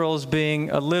to liberals being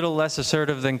a little less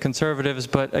assertive than conservatives,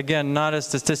 but again, not as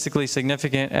statistically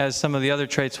significant as some of the other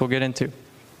traits we'll get into.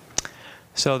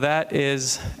 So that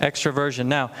is extroversion.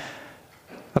 Now,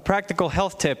 a practical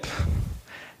health tip.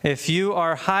 If you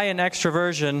are high in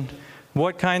extroversion,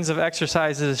 what kinds of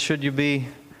exercises should you be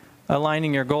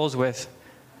aligning your goals with?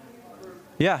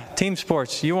 Yeah, team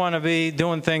sports. You want to be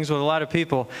doing things with a lot of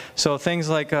people. So things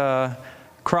like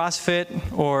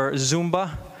CrossFit or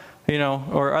Zumba,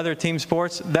 or other team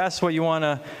sports, that's what you want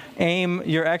to aim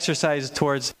your exercise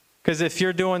towards. Because if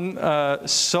you're doing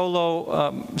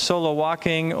solo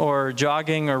walking or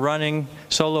jogging or running,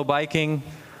 solo biking,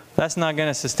 that's not going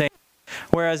to sustain.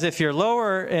 Whereas if you're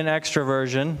lower in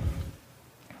extroversion,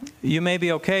 you may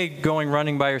be okay going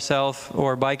running by yourself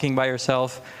or biking by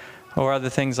yourself or other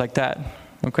things like that.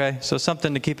 Okay? So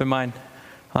something to keep in mind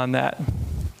on that.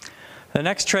 The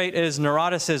next trait is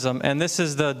neuroticism, and this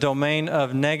is the domain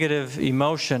of negative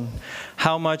emotion,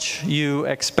 how much you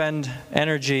expend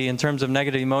energy in terms of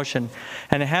negative emotion.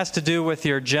 And it has to do with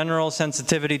your general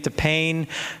sensitivity to pain,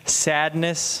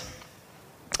 sadness,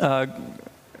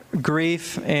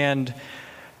 grief, and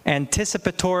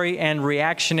anticipatory and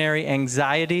reactionary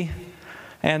anxiety.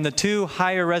 And the two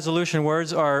higher resolution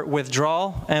words are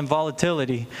withdrawal and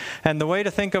volatility. And the way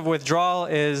to think of withdrawal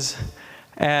is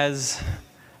as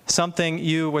something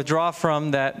you withdraw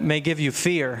from that may give you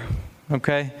fear,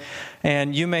 okay?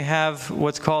 And you may have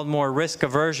what's called more risk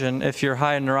aversion if you're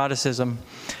high in neuroticism.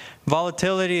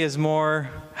 Volatility is more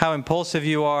how impulsive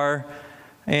you are,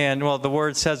 and, well, the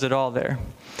word says it all there.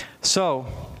 So,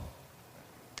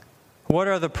 what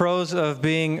are the pros of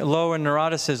being low in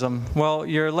neuroticism? Well,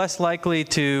 you're less likely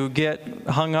to get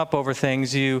hung up over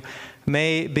things. You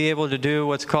may be able to do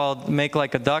what's called make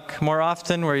like a duck more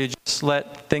often, where you just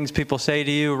let things people say to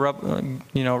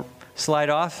you, slide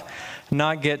off,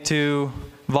 not get too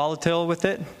volatile with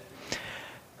it.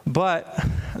 But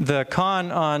the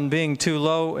con on being too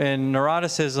low in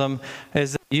neuroticism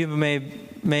is that you may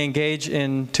engage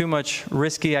in too much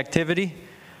risky activity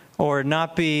or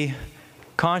not be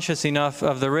conscious enough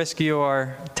of the risk you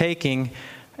are taking,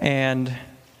 and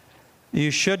you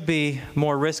should be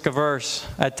more risk averse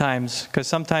at times, because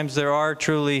sometimes there are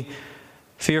truly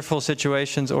fearful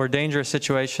situations or dangerous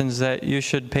situations that you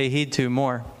should pay heed to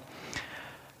more.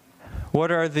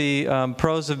 What are the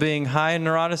pros of being high in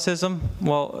neuroticism?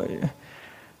 Well,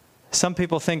 some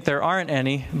people think there aren't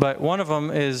any, but one of them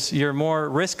is you're more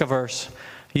risk averse.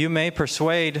 You may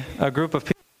persuade a group of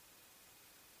people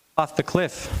off the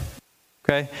cliff,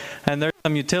 okay? And there's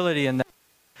some utility in that.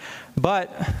 But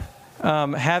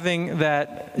having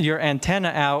that your antenna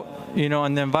out, in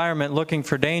the environment looking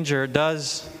for danger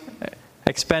does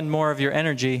expend more of your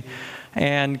energy.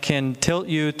 and can tilt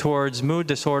you towards mood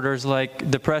disorders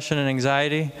like depression and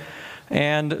anxiety.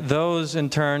 And those, in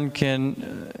turn,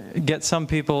 can get some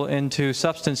people into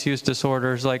substance use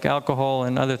disorders like alcohol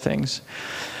and other things.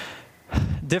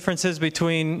 Differences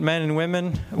between men and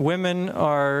women. Women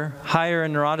are higher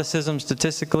in neuroticism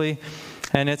statistically,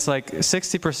 and it's like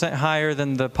 60% higher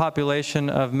than the population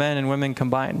of men and women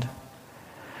combined.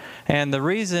 And the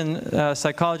reason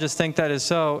psychologists think that is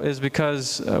so is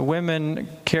because women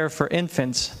care for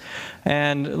infants.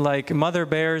 And like mother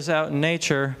bears out in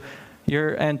nature,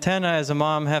 your antenna as a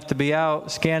mom have to be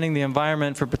out scanning the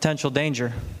environment for potential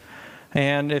danger.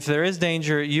 And if there is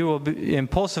danger, you will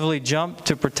impulsively jump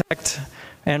to protect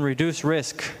and reduce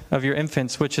risk of your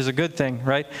infants, which is a good thing,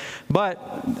 right? But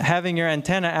having your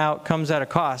antenna out comes at a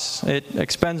cost. It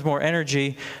expends more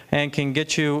energy and can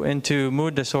get you into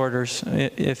mood disorders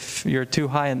if you're too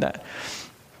high in that.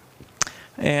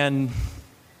 And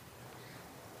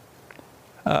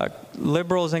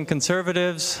liberals and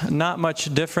conservatives, not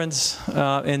much difference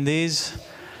in these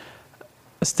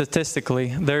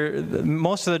statistically.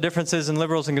 Most of the differences in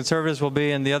liberals and conservatives will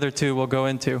be, and the other two we'll go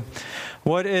into.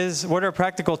 What are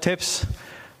practical tips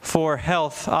for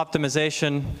health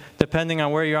optimization depending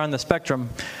on where you're on the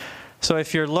spectrum? So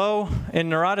if you're low in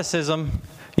neuroticism,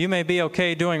 you may be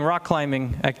okay doing rock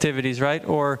climbing activities, right?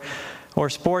 Or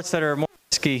sports that are more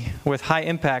risky with high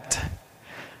impact.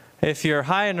 If you're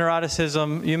high in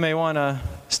neuroticism, you may want to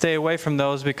stay away from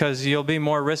those because you'll be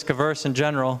more risk averse in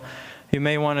general. You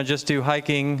may want to just do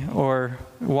hiking or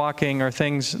walking or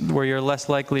things where you're less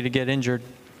likely to get injured.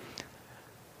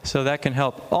 So that can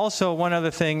help. Also, one other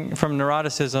thing from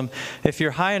neuroticism, if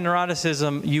you're high in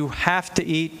neuroticism, you have to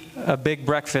eat a big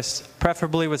breakfast,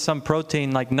 preferably with some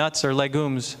protein like nuts or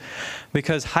legumes,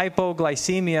 because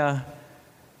hypoglycemia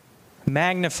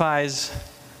magnifies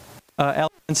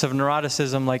elements of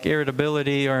neuroticism like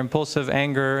irritability or impulsive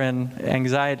anger and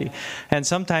anxiety. And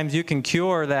sometimes you can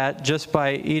cure that just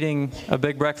by eating a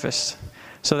big breakfast.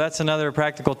 So that's another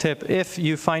practical tip if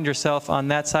you find yourself on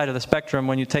that side of the spectrum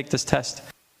when you take this test.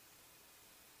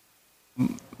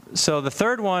 So the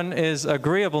third one is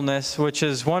agreeableness, which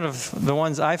is one of the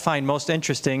ones I find most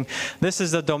interesting. This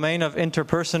is the domain of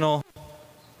interpersonal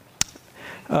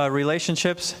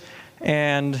relationships,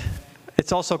 and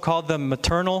it's also called the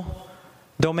maternal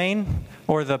domain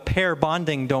or the pair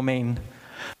bonding domain.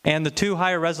 And the two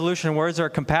higher resolution words are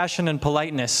compassion and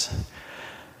politeness.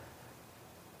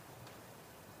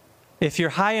 If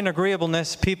you're high in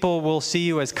agreeableness, people will see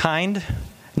you as kind,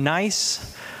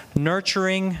 nice,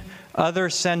 nurturing,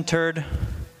 other-centered,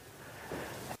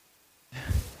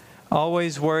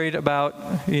 always worried about,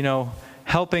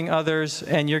 helping others,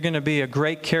 and you're going to be a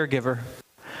great caregiver.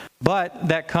 But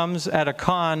that comes at a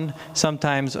con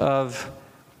sometimes of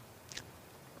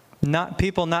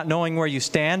people not knowing where you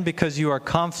stand because you are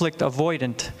conflict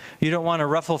avoidant. You don't want to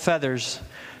ruffle feathers.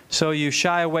 So you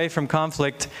shy away from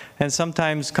conflict, and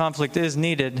sometimes conflict is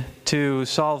needed to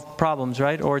solve problems,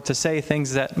 right? Or to say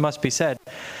things that must be said.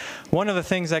 One of the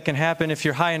things that can happen if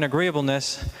you're high in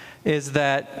agreeableness is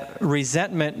that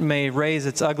resentment may raise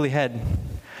its ugly head.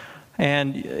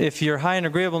 And if you're high in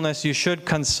agreeableness, you should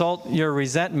consult your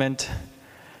resentment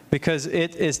because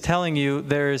it is telling you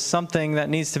there is something that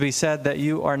needs to be said that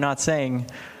you are not saying.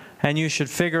 And you should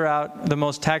figure out the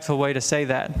most tactful way to say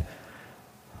that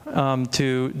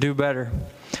to do better.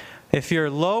 If you're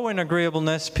low in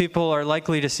agreeableness, people are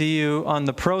likely to see you on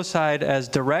the pro side as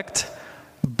direct,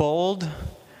 bold,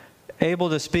 able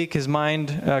to speak his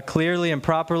mind clearly and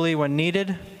properly when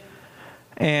needed,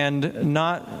 and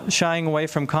not shying away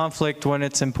from conflict when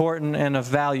it's important and of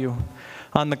value.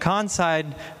 On the con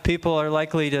side, people are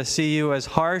likely to see you as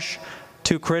harsh,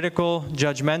 too critical,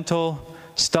 judgmental,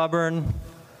 stubborn,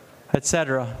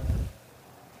 etc.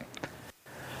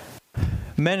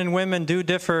 Men and women do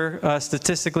differ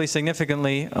statistically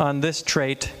significantly on this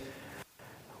trait.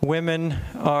 Women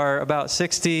are about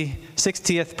 60th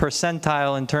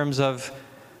percentile in terms of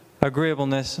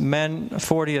agreeableness, men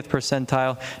 40th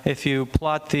percentile if you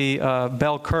plot the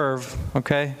bell curve,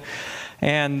 okay?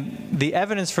 And the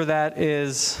evidence for that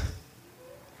is,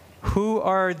 who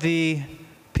are the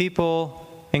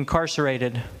people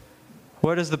incarcerated?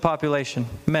 What is the population?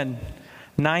 Men.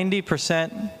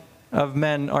 90% of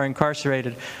men are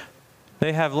incarcerated.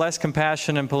 They have less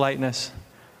compassion and politeness.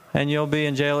 And you'll be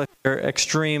in jail if you're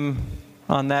extreme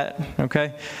on that,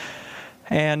 okay?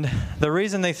 And the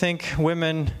reason they think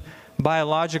women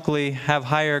biologically have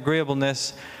higher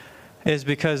agreeableness is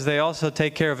because they also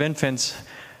take care of infants.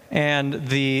 And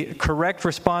the correct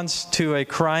response to a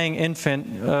crying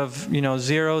infant of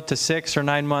 0 to 6 or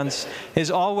 9 months is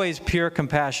always pure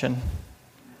compassion.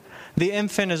 The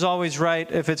infant is always right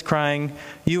if it's crying.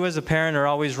 You as a parent are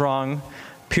always wrong.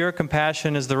 Pure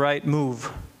compassion is the right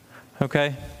move.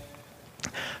 Okay?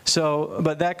 So,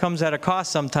 but that comes at a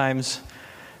cost sometimes,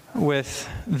 with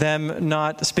them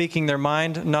not speaking their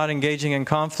mind, not engaging in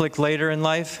conflict later in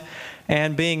life,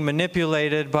 and being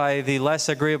manipulated by the less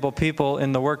agreeable people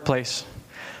in the workplace.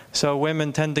 So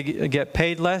women tend to get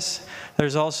paid less.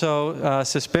 There's also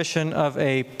suspicion of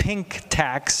a pink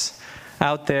tax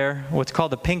out there, what's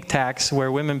called a pink tax,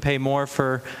 where women pay more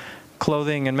for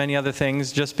clothing and many other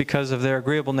things just because of their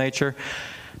agreeable nature.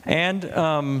 And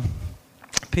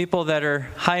people that are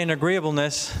high in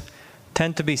agreeableness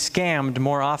tend to be scammed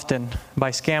more often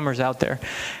by scammers out there.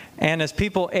 And as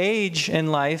people age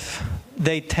in life,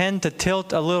 they tend to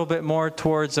tilt a little bit more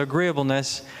towards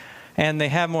agreeableness, and they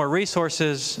have more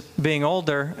resources being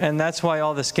older, and that's why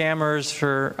all the scammers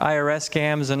for IRS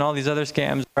scams and all these other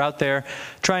scams are out there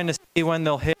trying to see when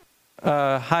they'll hit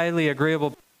highly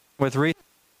agreeable with resources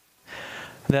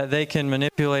that they can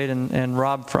manipulate and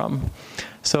rob from.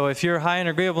 So if you're high in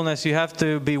agreeableness, you have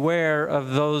to beware of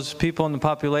those people in the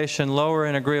population lower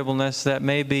in agreeableness that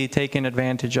may be taking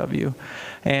advantage of you.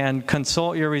 And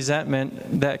consult your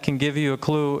resentment that can give you a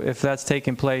clue if that's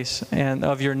taking place, and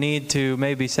of your need to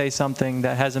maybe say something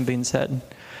that hasn't been said.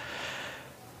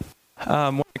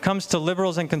 When it comes to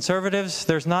liberals and conservatives,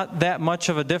 there's not that much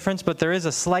of a difference, but there is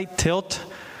a slight tilt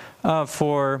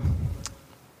for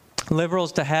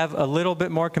liberals to have a little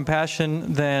bit more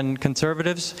compassion than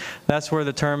conservatives. That's where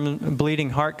the term bleeding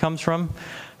heart comes from.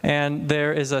 And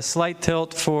there is a slight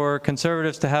tilt for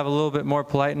conservatives to have a little bit more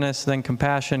politeness than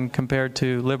compassion compared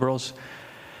to liberals.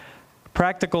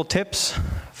 Practical tips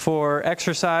for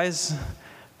exercise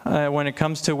when it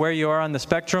comes to where you are on the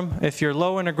spectrum. If you're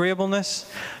low in agreeableness,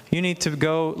 you need to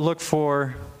go look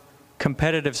for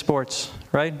competitive sports,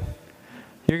 right?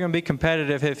 You're going to be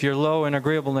competitive if you're low in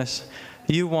agreeableness.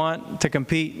 You want to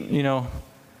compete,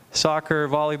 soccer,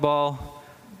 volleyball,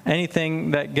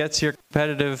 anything that gets your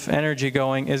competitive energy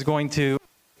going is going to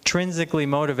intrinsically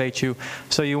motivate you.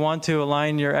 So you want to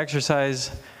align your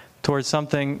exercise towards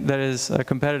something that is a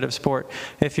competitive sport.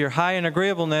 If you're high in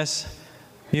agreeableness,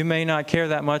 you may not care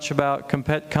that much about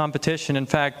competition. In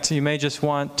fact, you may just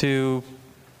want to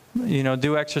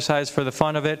do exercise for the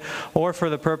fun of it, or for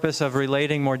the purpose of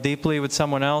relating more deeply with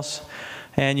someone else.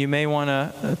 And you may want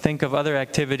to think of other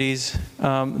activities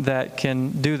that can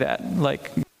do that, like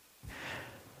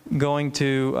going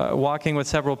to walking with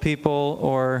several people,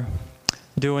 or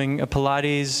doing a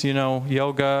Pilates,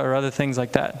 yoga, or other things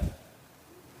like that.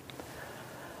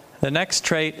 The next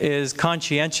trait is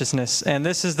conscientiousness, and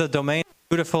this is the domain of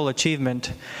beautiful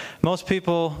achievement. Most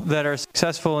people that are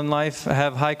successful in life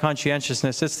have high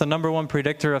conscientiousness. It's the number one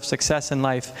predictor of success in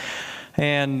life.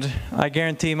 And I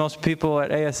guarantee most people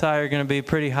at ASI are going to be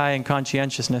pretty high in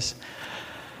conscientiousness.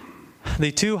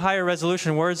 The two higher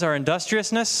resolution words are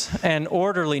industriousness and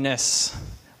orderliness,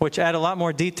 which add a lot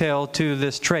more detail to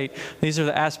this trait. These are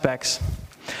the aspects.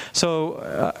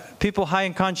 So people high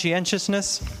in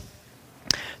conscientiousness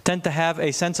tend to have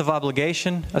a sense of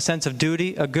obligation, a sense of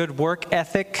duty, a good work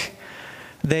ethic.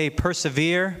 They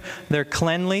persevere, they're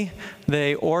cleanly,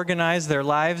 they organize their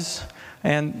lives,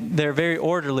 and they're very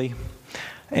orderly.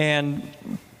 And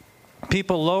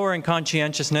people lower in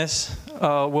conscientiousness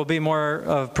will be more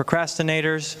of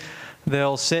procrastinators.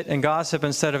 They'll sit and gossip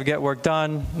instead of get work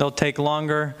done. They'll take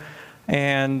longer,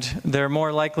 and they're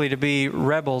more likely to be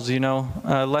rebels,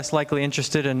 less likely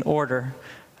interested in order,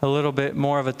 a little bit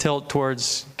more of a tilt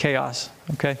towards chaos,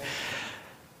 okay?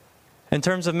 In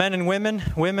terms of men and women,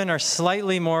 women are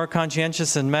slightly more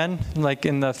conscientious than men, like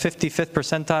in the 55th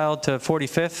percentile to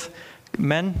 45th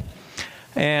men.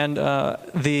 And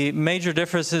the major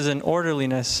difference is in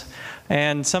orderliness.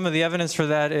 And some of the evidence for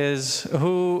that is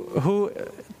who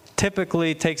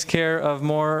typically takes care of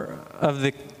more of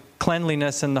the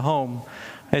cleanliness in the home.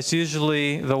 It's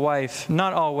usually the wife.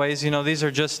 Not always, these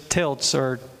are just tilts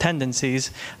or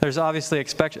tendencies. There's obviously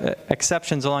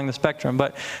exceptions along the spectrum,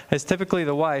 but it's typically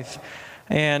the wife.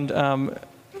 And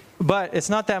but it's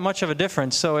not that much of a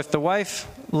difference. So if the wife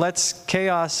lets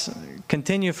chaos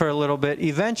continue for a little bit,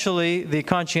 eventually the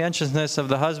conscientiousness of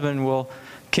the husband will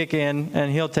kick in,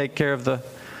 and he'll take care of the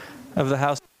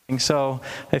house. So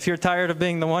if you're tired of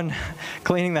being the one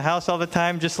cleaning the house all the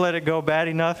time, just let it go bad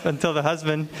enough until the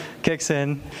husband kicks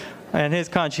in, and his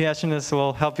conscientiousness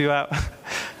will help you out.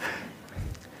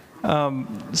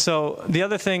 So the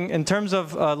other thing, in terms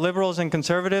of liberals and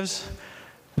conservatives,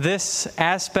 this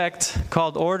aspect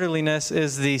called orderliness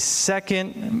is the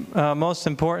second most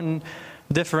important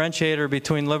differentiator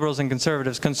between liberals and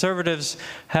conservatives. Conservatives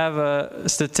have a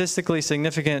statistically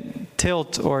significant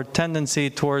tilt or tendency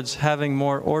towards having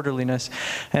more orderliness,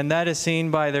 and that is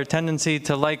seen by their tendency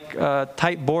to like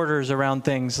tight borders around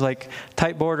things, like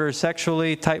tight borders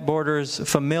sexually, tight borders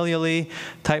familially,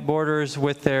 tight borders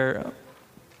with their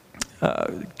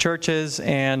churches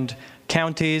and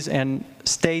counties and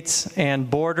states and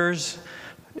borders.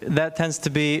 That tends to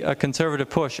be a conservative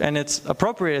push, and it's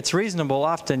appropriate, it's reasonable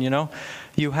often, you know.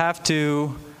 You have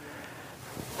to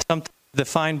sometimes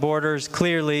define borders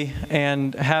clearly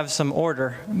and have some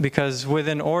order, because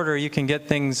within order you can get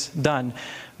things done.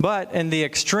 But in the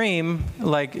extreme,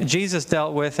 like Jesus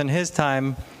dealt with in his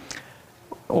time,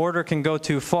 order can go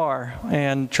too far,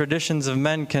 and traditions of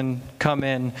men can come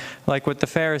in, like with the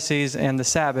Pharisees and the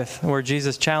Sabbath, where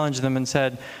Jesus challenged them and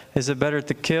said, is it better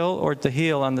to kill or to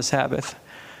heal on the Sabbath?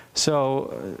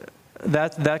 So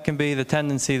that can be the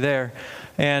tendency there.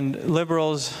 And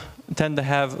liberals tend to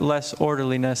have less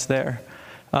orderliness there.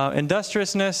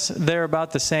 Industriousness, they're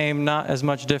about the same, not as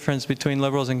much difference between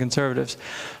liberals and conservatives.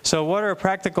 So what are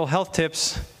practical health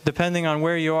tips depending on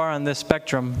where you are on this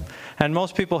spectrum? And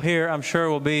most people here, I'm sure,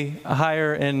 will be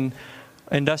higher in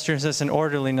industriousness and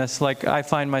orderliness, like I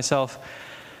find myself.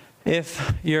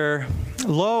 If you're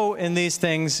low in these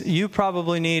things, you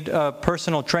probably need a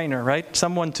personal trainer, right?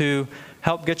 Someone to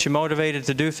help get you motivated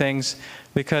to do things,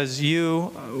 because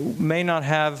you may not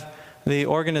have the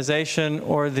organization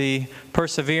or the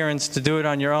perseverance to do it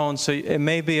on your own, so it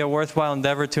may be a worthwhile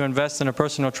endeavor to invest in a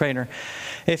personal trainer.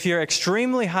 If you're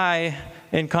extremely high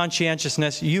in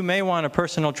conscientiousness, you may want a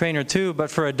personal trainer too,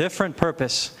 but for a different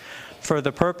purpose, for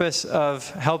the purpose of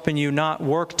helping you not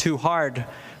work too hard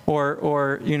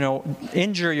or you know,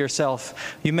 injure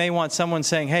yourself. You may want someone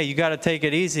saying, hey, you got to take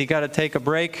it easy, you got to take a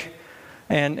break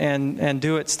and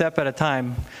do it step at a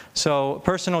time. So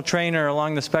personal trainer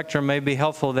along the spectrum may be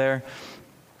helpful there.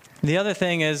 The other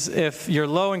thing is, if you're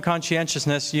low in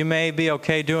conscientiousness, you may be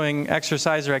okay doing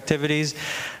exercise or activities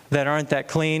that aren't that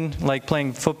clean, like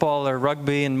playing football or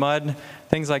rugby in mud.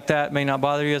 Things like that may not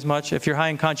bother you as much. If you're high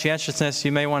in conscientiousness,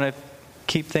 you may want to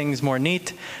keep things more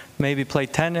neat, maybe play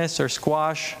tennis or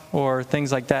squash or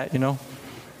things like that, you know.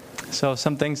 So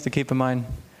some things to keep in mind.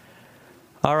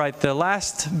 All right, the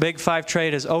last big 5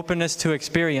 trait is openness to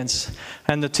experience.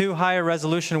 And the 2 higher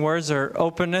resolution words are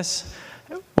openness,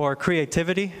 or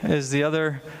creativity is the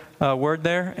other word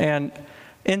there, and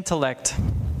intellect.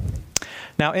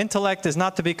 Now, intellect is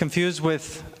not to be confused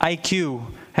with IQ.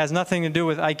 Has nothing to do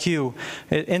with IQ.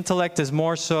 Intellect is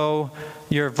more so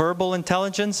your verbal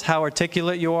intelligence, how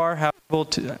articulate you are,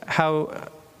 how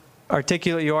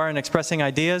articulate you are in expressing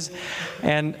ideas,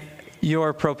 and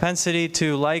your propensity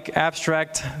to like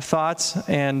abstract thoughts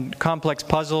and complex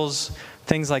puzzles,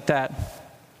 things like that.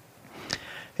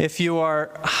 If you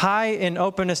are high in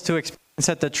openness to experience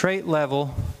at the trait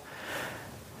level,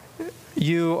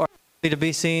 you are likely to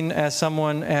be seen as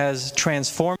someone as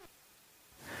transformed,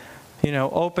 you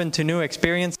know, open to new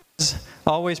experiences,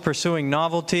 always pursuing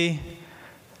novelty,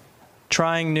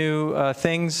 trying new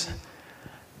things.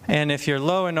 And if you're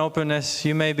low in openness,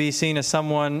 you may be seen as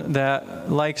someone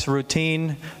that likes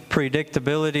routine,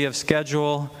 predictability of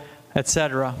schedule,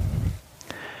 etc.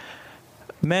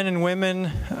 Men and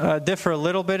women differ a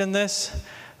little bit in this.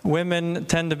 Women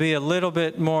tend to be a little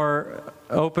bit more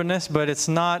openness, but it's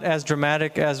not as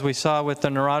dramatic as we saw with the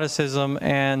neuroticism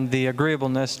and the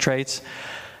agreeableness traits.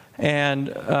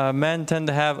 And men tend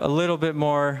to have a little bit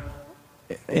more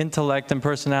intellect and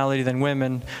personality than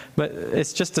women, but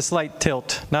it's just a slight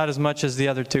tilt, not as much as the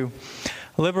other 2.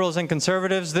 Liberals and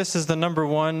conservatives, this is the number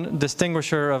 1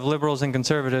 distinguisher of liberals and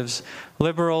conservatives.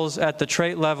 Liberals at the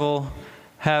trait level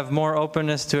have more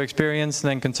openness to experience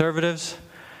than conservatives,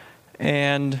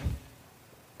 and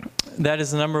that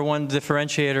is the number 1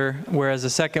 differentiator, whereas the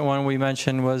second one we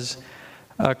mentioned was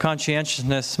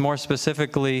conscientiousness, more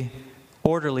specifically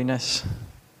orderliness.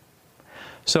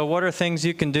 So what are things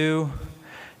you can do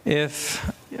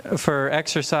for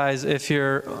exercise if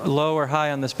you're low or high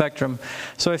on the spectrum?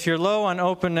 So if you're low on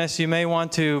openness, you may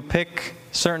want to pick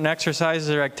certain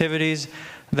exercises or activities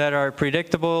that are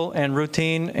predictable and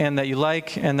routine and that you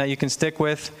like and that you can stick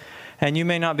with. And you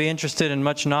may not be interested in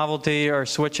much novelty or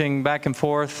switching back and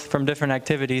forth from different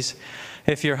activities.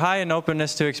 If you're high in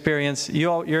openness to experience,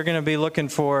 you're going to be looking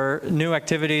for new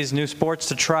activities, new sports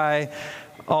to try,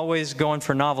 always going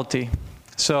for novelty.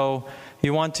 So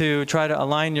you want to try to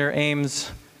align your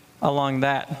aims along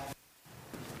that.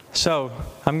 So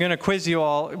I'm going to quiz you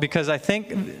all because I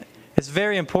think it's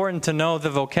very important to know the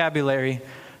vocabulary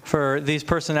for these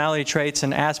personality traits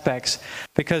and aspects.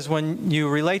 Because when you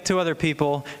relate to other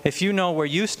people, if you know where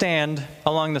you stand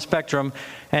along the spectrum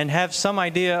and have some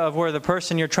idea of where the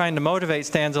person you're trying to motivate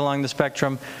stands along the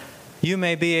spectrum, you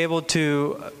may be able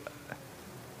to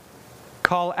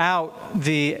call out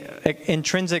the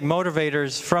intrinsic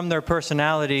motivators from their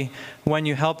personality when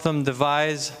you help them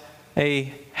devise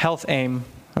a health aim,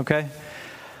 okay?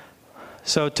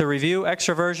 So to review,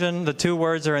 extroversion, the two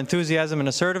words are enthusiasm and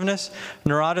assertiveness.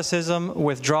 Neuroticism,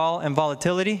 withdrawal and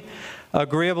volatility.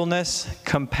 Agreeableness,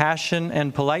 compassion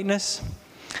and politeness.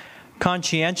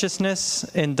 Conscientiousness,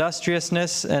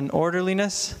 industriousness and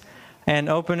orderliness. And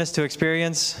openness to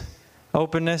experience,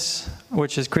 openness,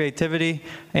 which is creativity,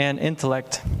 and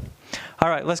intellect. All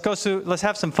right, let's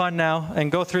have some fun now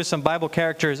and go through some Bible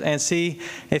characters and see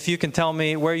if you can tell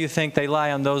me where you think they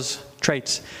lie on those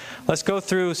traits. Let's go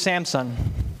through Samson.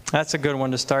 That's a good one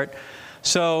to start.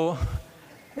 So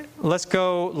let's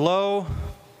go low,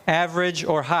 average,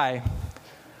 or high.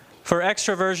 For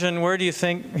extroversion, where do you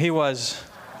think he was?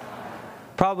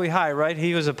 Probably high, right?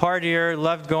 He was a partier,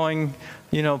 loved going,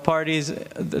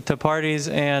 parties,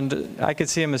 and I could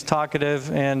see him as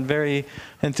talkative and very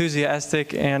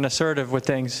enthusiastic and assertive with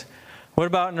things. What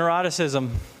about neuroticism?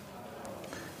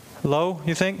 Low,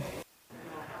 you think?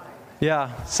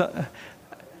 Yeah. So,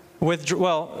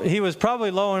 he was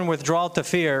probably low in withdrawal to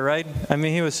fear, right? I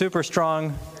mean, he was super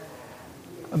strong,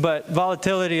 but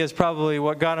volatility is probably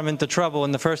what got him into trouble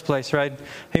in the first place, right?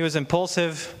 He was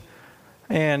impulsive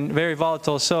and very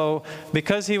volatile. So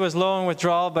because he was low in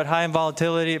withdrawal but high in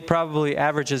volatility, it probably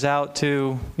averages out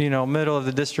to, middle of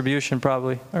the distribution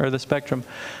probably, or the spectrum.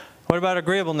 What about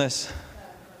agreeableness?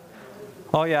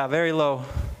 Oh yeah, very low.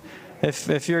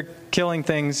 If you're killing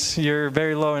things, you're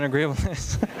very low in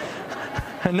agreeableness.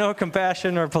 No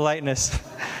compassion or politeness.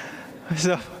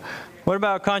 So, what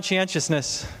about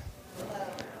conscientiousness?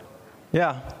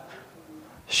 Yeah.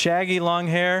 Shaggy long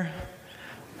hair,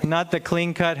 not the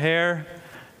clean-cut hair.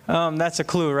 That's a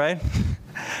clue, right?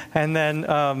 And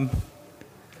then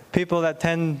people that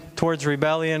tend towards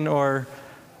rebellion or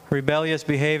rebellious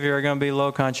behavior are going to be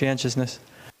low conscientiousness.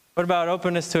 What about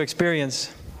openness to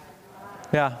experience?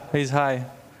 Yeah, he's high.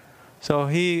 So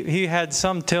he had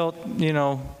some tilt,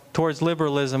 towards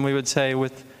liberalism, we would say,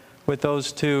 with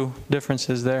those two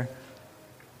differences there.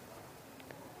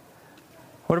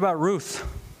 What about Ruth?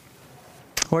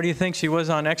 Where do you think she was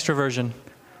on extroversion?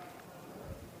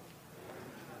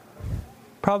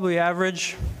 Probably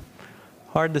average.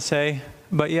 Hard to say.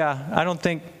 But yeah, I don't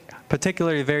think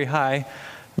particularly very high.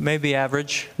 Maybe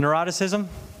average. Neuroticism?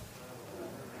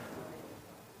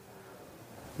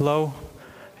 Low.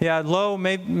 Yeah, low,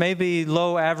 maybe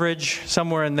low average,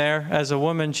 somewhere in there. As a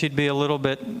woman, she'd be a little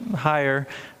bit higher,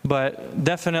 but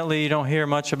definitely you don't hear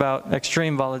much about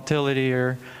extreme volatility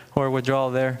or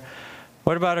withdrawal there.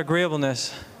 What about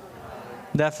agreeableness?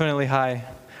 Definitely high.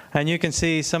 And you can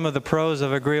see some of the pros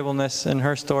of agreeableness in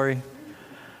her story.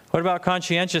 What about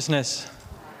conscientiousness?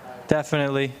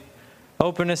 Definitely.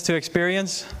 Openness to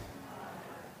experience?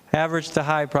 Average to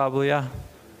high, probably, yeah.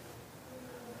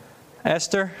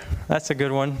 Esther, that's a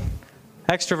good one.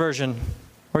 Extroversion,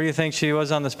 where do you think she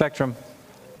was on the spectrum?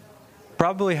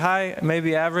 Probably high,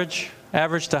 maybe average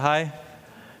to high.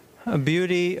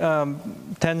 Beauty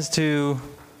tends to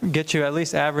get you at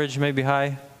least average, maybe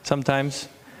high sometimes.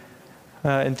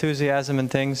 Enthusiasm and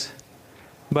things.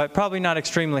 But probably not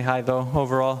extremely high, though,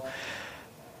 overall.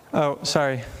 Oh,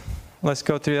 sorry. Let's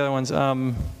go through the other ones.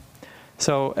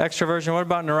 So extroversion, what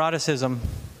about neuroticism?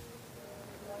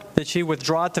 Did she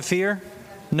withdraw to fear?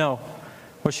 No.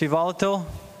 Was she volatile?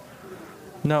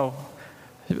 No.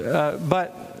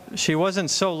 But she wasn't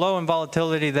so low in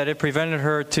volatility that it prevented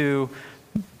her to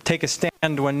take a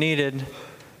stand when needed,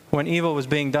 when evil was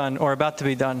being done or about to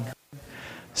be done.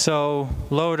 So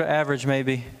low to average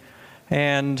maybe.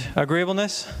 And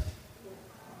agreeableness?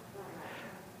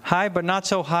 High, but not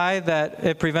so high that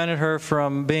it prevented her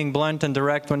from being blunt and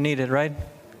direct when needed, right?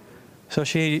 So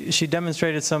she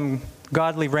demonstrated some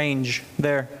godly range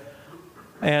there.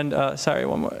 And,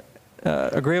 one more.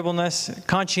 Agreeableness,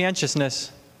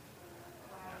 conscientiousness.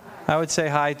 I would say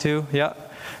high too, yeah.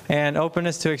 And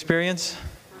openness to experience?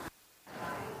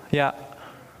 Yeah,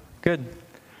 good.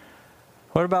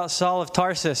 What about Saul of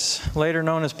Tarsus, later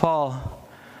known as Paul?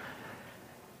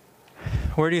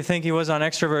 Where do you think he was on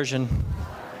extroversion?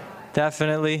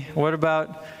 Definitely. What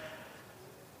about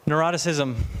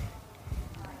neuroticism?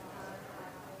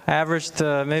 Average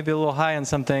to maybe a little high in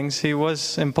some things. He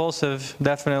was impulsive,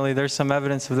 definitely. There's some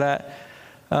evidence of that.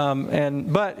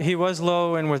 But he was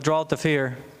low in withdrawal to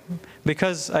fear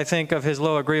because, I think, of his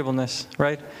low agreeableness,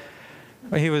 right?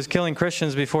 He was killing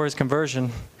Christians before his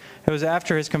conversion. It was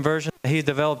after his conversion that he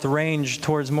developed range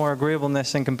towards more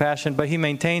agreeableness and compassion, but he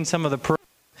maintained some of the pros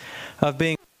of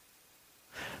being,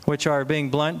 which are being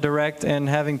blunt, direct, and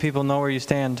having people know where you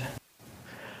stand.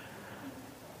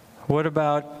 What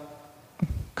about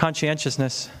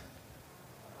conscientiousness?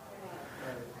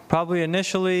 Probably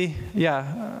initially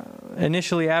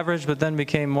average, but then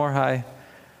became more high.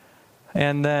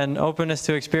 And then openness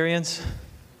to experience,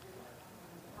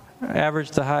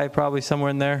 average to high, probably somewhere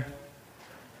in there.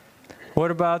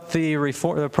 What about the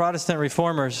Protestant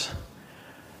reformers?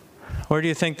 Where do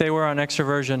you think they were on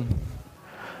extroversion?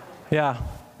 Yeah,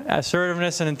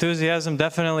 assertiveness and enthusiasm,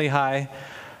 definitely high.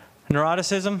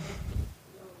 Neuroticism,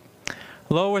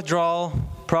 low withdrawal,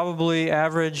 probably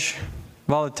average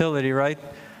volatility, right?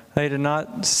 They did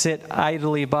not sit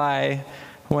idly by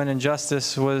when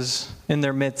injustice was in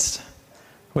their midst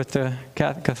with the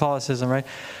Catholicism, right?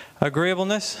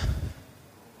 Agreeableness,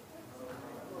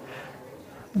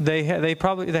 they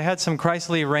had some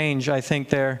Christly range, I think,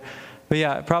 there. But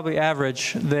yeah, probably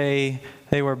average. They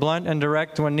were blunt and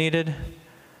direct when needed,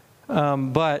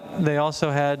 but they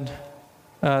also had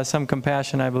some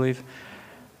compassion, I believe.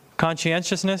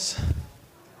 Conscientiousness,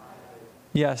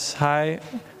 yes, high.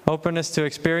 Openness to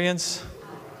experience,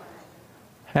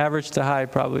 average to high,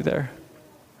 probably there.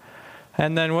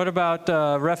 And then what about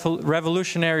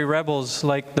revolutionary rebels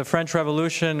like the French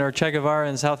Revolution or Che Guevara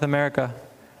in South America?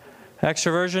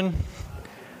 Extroversion,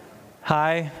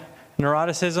 high.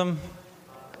 Neuroticism,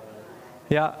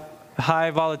 yeah,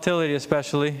 high volatility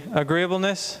especially.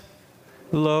 Agreeableness,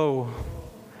 low.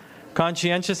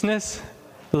 Conscientiousness,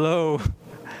 low.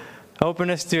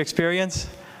 Openness to experience,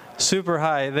 super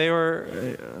high. They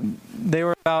were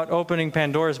about opening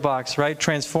Pandora's box, right?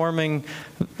 Transforming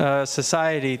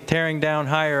society, tearing down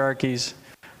hierarchies.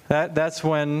 That's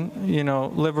when,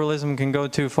 liberalism can go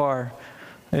too far,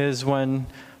 is when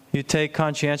you take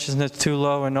conscientiousness too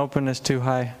low and openness too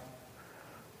high.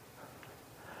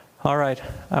 All right,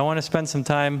 I want to spend some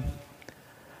time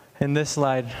in this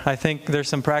slide. I think there's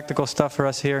some practical stuff for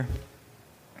us here.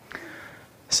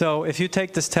 So if you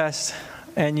take this test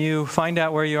and you find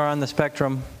out where you are on the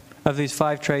spectrum of these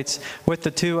 5 traits with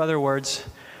the 2 other words,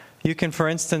 you can, for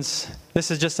instance,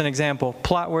 this is just an example,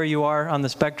 plot where you are on the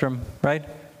spectrum, right?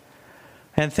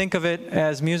 And think of it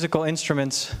as musical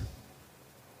instruments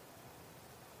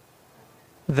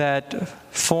that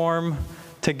form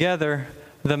together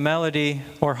the melody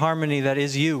or harmony that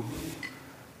is you.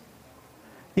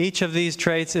 Each of these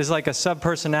traits is like a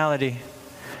subpersonality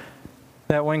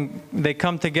that when they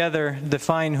come together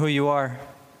define who you are.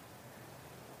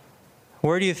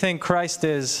 Where do you think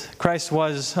Christ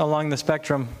was along the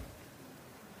spectrum?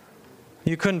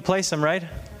 You couldn't place him, right?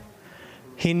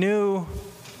 He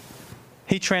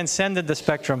transcended the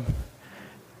spectrum.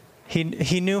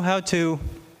 He knew how to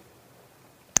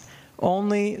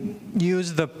only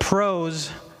use the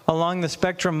pros along the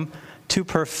spectrum to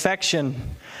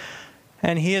perfection.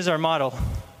 And he is our model.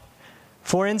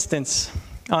 For instance,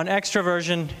 on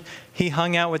extroversion, he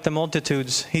hung out with the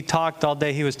multitudes. He talked all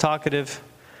day. He was talkative.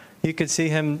 You could see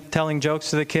him telling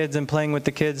jokes to the kids and playing with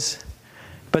the kids.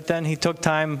 But then he took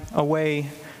time away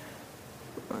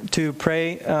to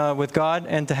pray with God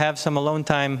and to have some alone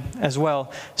time as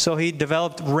well. So he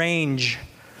developed range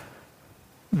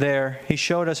there. He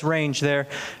showed us range there.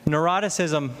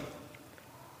 Neuroticism.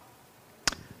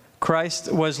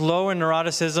 Christ was low in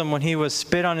neuroticism when he was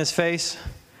spit on his face,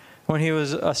 when he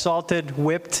was assaulted,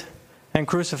 whipped, and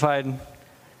crucified.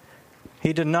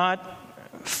 He did not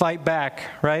fight back,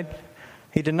 right?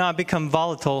 He did not become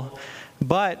volatile,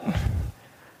 but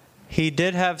he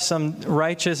did have some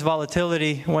righteous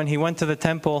volatility when he went to the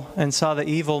temple and saw the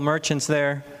evil merchants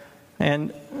there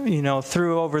and,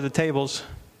 threw over the tables.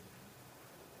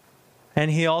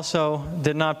 And he also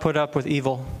did not put up with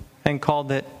evil and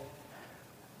called it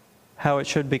how it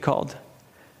should be called.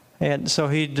 And so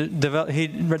he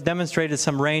demonstrated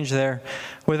some range there.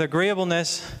 With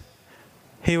agreeableness,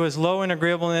 he was low in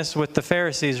agreeableness with the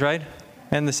Pharisees, right?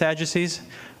 And the Sadducees.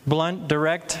 Blunt,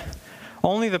 direct.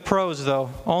 Only the pros,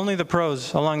 though. Only the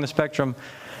pros along the spectrum.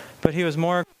 But he was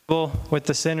more agreeable with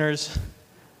the sinners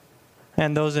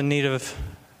and those in need of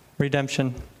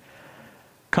redemption.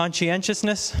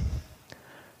 Conscientiousness.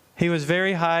 He was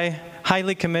very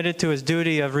highly committed to his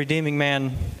duty of redeeming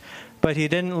man, but he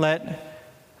didn't let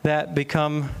that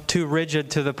become too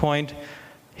rigid to the point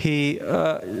he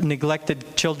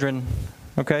neglected children,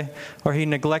 okay? Or he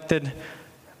neglected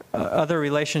other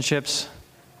relationships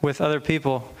with other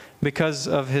people because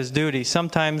of his duty.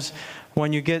 Sometimes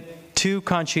when you get too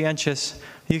conscientious,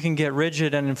 you can get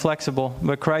rigid and inflexible,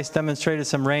 but Christ demonstrated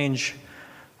some range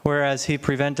whereas he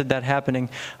prevented that happening.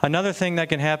 Another thing that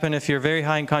can happen if you're very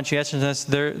high in conscientiousness,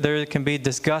 there can be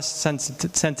disgust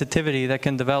sensitivity that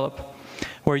can develop,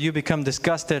 where you become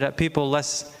disgusted at people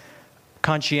less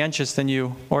conscientious than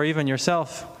you, or even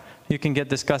yourself, you can get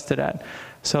disgusted at.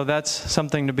 So that's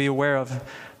something to be aware of,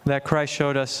 that Christ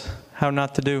showed us how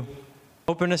not to do.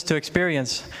 Openness to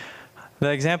experience.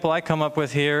 The example I come up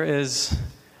with here is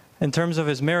in terms of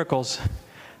his miracles.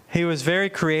 He was very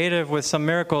creative with some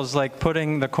miracles, like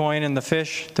putting the coin in the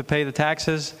fish to pay the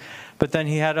taxes, but then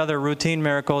he had other routine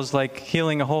miracles like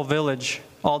healing a whole village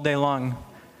all day long.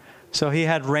 So he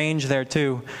had range there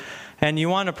too. And you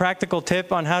want a practical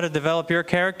tip on how to develop your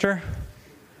character?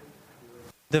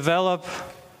 Develop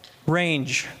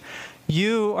range.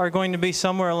 You are going to be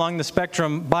somewhere along the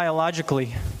spectrum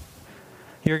biologically.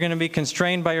 You're going to be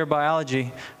constrained by your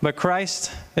biology. But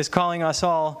Christ is calling us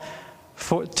all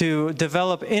to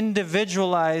develop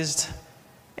individualized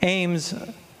aims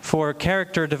for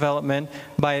character development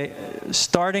by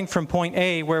starting from point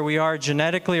A, where we are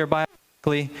genetically or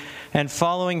biologically, and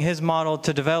following his model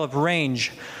to develop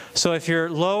range. So if you're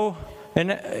low in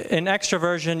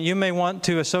extroversion, you may want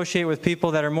to associate with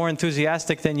people that are more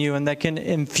enthusiastic than you and that can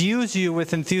infuse you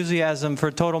with enthusiasm for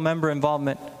total member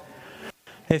involvement.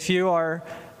 If you are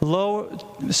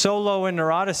so low in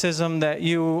neuroticism that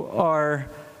you are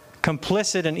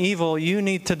complicit in evil, you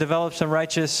need to develop some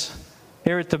righteous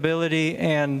irritability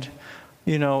and,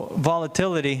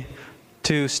 volatility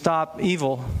to stop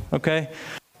evil, okay?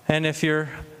 And if you're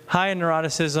high in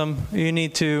neuroticism, you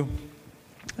need to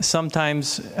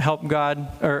sometimes help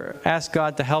God or ask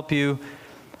God to help you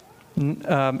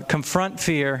confront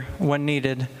fear when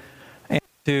needed and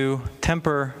to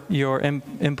temper your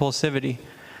impulsivity.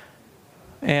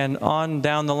 And on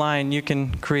down the line, you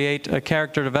can create a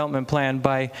character development plan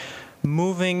by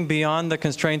moving beyond the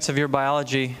constraints of your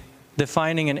biology,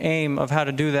 defining an aim of how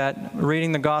to do that,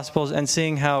 reading the Gospels, and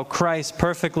seeing how Christ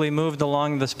perfectly moved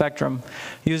along the spectrum,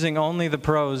 using only the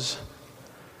pros.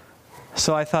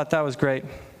 So I thought that was great.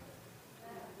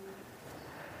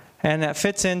 And that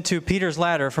fits into Peter's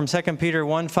ladder from 2 Peter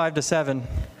 1, 5-7.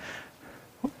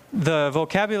 The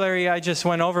vocabulary I just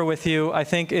went over with you, I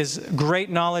think, is great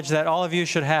knowledge that all of you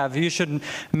should have. You should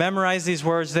memorize these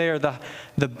words. They are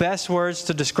the best words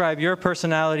to describe your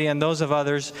personality and those of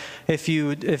others. If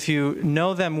you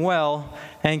know them well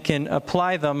and can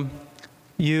apply them,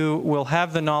 you will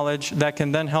have the knowledge that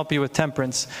can then help you with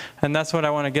temperance. And that's what I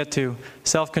want to get to.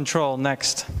 Self-control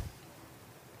next.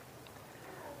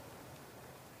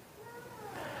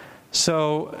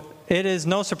 So it is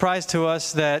no surprise to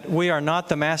us that we are not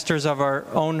the masters of our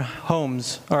own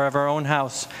homes or of our own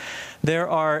house. There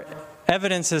are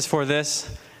evidences for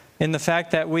this in the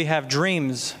fact that we have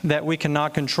dreams that we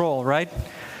cannot control, right?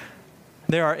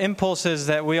 There are impulses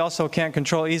that we also can't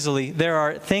control easily. There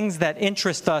are things that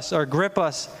interest us or grip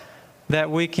us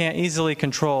that we can't easily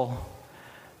control.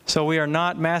 So we are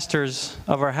not masters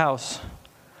of our house,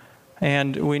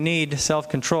 and we need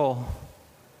self-control.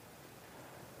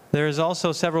 There's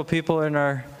also several people in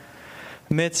our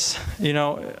midst,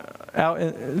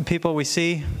 people we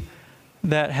see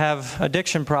that have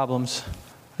addiction problems,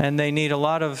 and they need a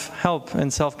lot of help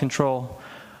and self-control.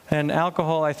 And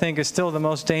alcohol, I think, is still the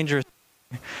most dangerous.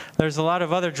 There's a lot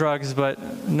of other drugs,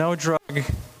 but no drug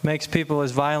makes people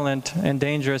as violent and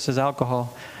dangerous as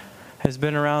alcohol. It's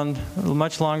been around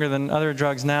much longer than other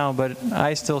drugs now, but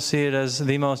I still see it as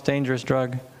the most dangerous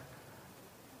drug.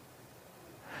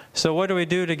 So what do we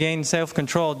do to gain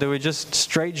self-control? Do we just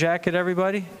straitjacket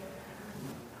everybody?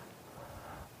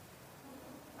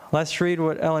 Let's read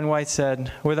what Ellen White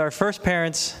said. With our first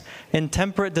parents,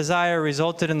 intemperate desire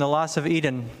resulted in the loss of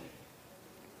Eden.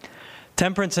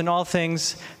 Temperance in all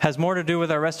things has more to do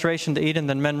with our restoration to Eden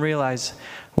than men realize.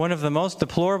 One of the most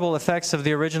deplorable effects of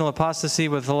the original apostasy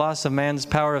was the loss of man's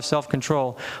power of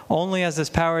self-control. Only as this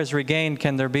power is regained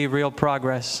can there be real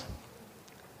progress.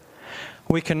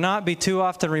 We cannot be too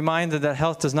often reminded that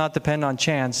health does not depend on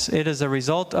chance. It is a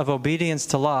result of obedience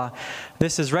to law.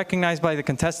 This is recognized by the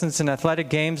contestants in athletic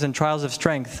games and trials of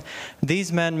strength.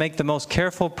 These men make the most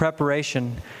careful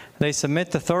preparation. They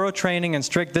submit to thorough training and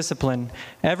strict discipline.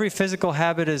 Every physical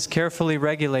habit is carefully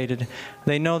regulated.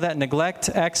 They know that neglect,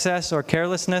 excess, or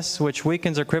carelessness, which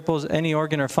weakens or cripples any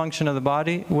organ or function of the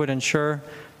body, would ensure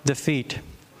defeat.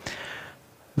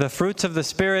 The fruits of the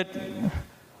Spirit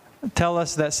tell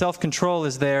us that self-control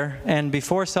is there, and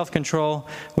before self-control,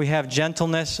 we have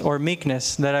gentleness or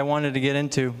meekness that I wanted to get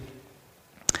into.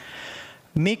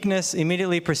 Meekness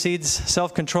immediately precedes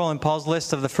self-control in Paul's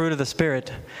list of the fruit of the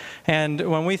Spirit. And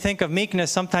when we think of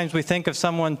meekness, sometimes we think of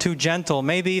someone too gentle,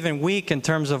 maybe even weak in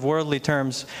terms of worldly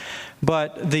terms.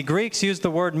 But the Greeks used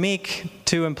the word meek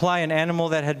to imply an animal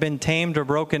that had been tamed or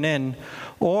broken in.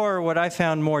 Or what I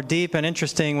found more deep and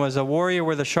interesting was a warrior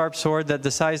with a sharp sword that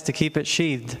decides to keep it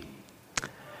sheathed.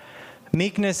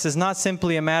 Meekness is not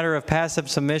simply a matter of passive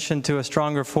submission to a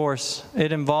stronger force.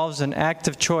 It involves an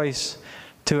active choice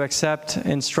to accept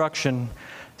instruction.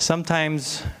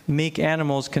 Sometimes meek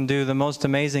animals can do the most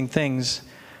amazing things.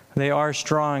 They are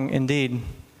strong indeed.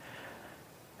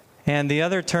 And the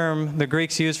other term the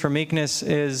Greeks use for meekness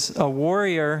is a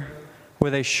warrior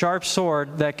with a sharp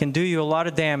sword that can do you a lot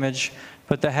of damage,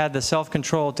 but that had the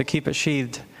self-control to keep it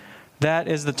sheathed. That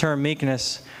is the term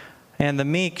meekness. And the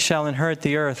meek shall inherit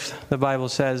the earth, the Bible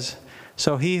says.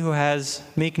 So he who has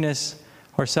meekness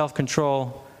or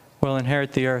self-control will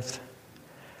inherit the earth.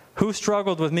 Who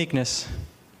struggled with meekness?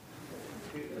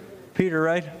 Peter,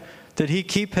 right? Did he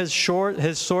keep his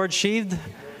sword sheathed?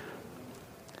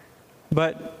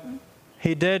 But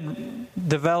he did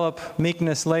develop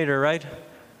meekness later, right?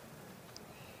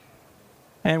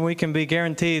 And we can be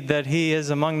guaranteed that he is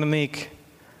among the meek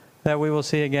that we will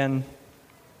see again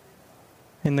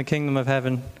in the kingdom of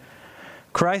heaven.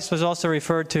 Christ was also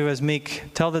referred to as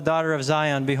meek. Tell the daughter of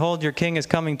Zion, behold, your king is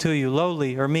coming to you,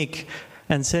 lowly or meek,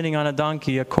 and sitting on a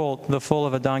donkey, a colt, the foal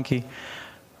of a donkey.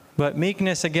 But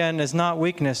meekness, again, is not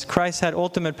weakness. Christ had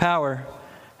ultimate power,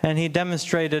 and he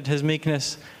demonstrated his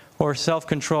meekness or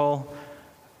self-control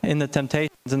in the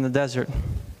temptations in the desert.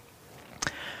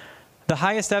 The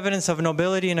highest evidence of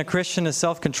nobility in a Christian is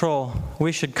self-control.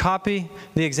 We should copy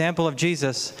the example of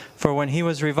Jesus, for when he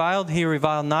was reviled, he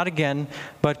reviled not again,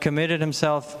 but committed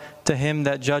himself to him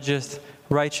that judgeth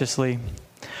righteously.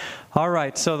 All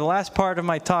right, so the last part of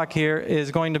my talk here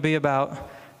is going to be about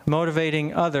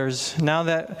motivating others. Now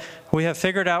that we have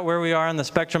figured out where we are on the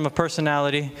spectrum of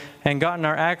personality and gotten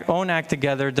our own act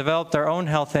together, developed our own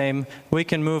health aim, we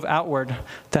can move outward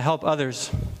to help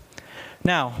others.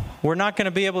 Now, we're not going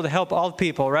to be able to help all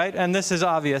people, right? And this is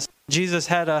obvious. Jesus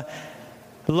had a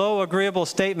low agreeable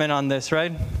statement on this,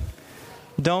 right?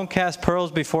 Don't cast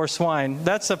pearls before swine.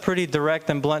 That's a pretty direct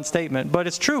and blunt statement, but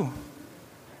it's true.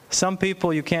 Some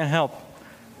people you can't help.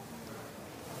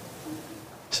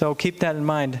 So keep that in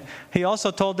mind. He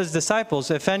also told his disciples,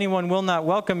 if anyone will not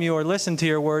welcome you or listen to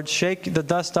your words, shake the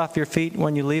dust off your feet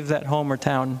when you leave that home or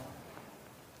town.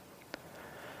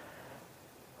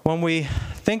 When we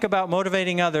think about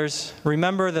motivating others,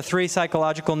 remember the 3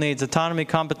 psychological needs: autonomy,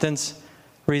 competence,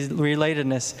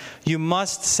 relatedness. You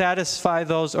must satisfy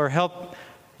those or help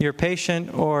your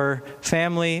patient or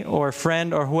family or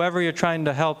friend or whoever you're trying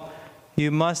to help. You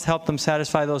must help them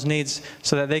satisfy those needs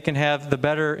so that they can have the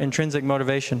better intrinsic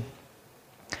motivation.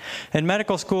 In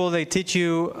medical school, they teach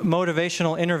you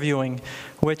motivational interviewing,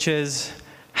 which is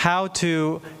how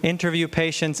to interview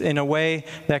patients in a way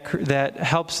that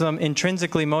helps them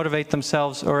intrinsically motivate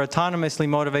themselves or autonomously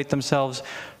motivate themselves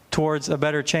towards a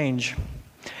better change.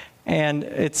 And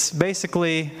it's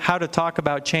basically how to talk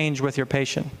about change with your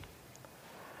patient.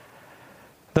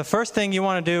 The first thing you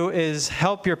want to do is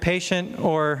help your patient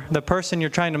or the person you're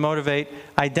trying to motivate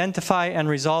identify and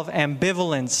resolve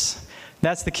ambivalence.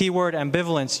 That's the key word,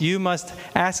 ambivalence. You must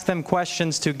ask them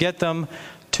questions to get them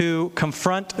to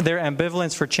confront their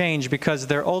ambivalence for change, because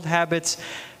their old habits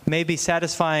may be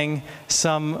satisfying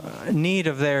some need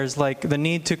of theirs, like the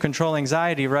need to control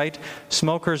anxiety, right?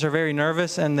 Smokers are very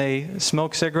nervous and they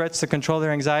smoke cigarettes to control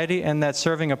their anxiety, and that's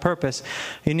serving a purpose.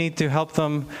 You need to help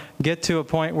them get to a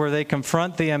point where they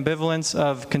confront the ambivalence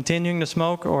of continuing to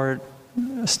smoke or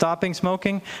stopping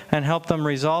smoking, and help them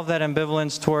resolve that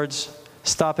ambivalence towards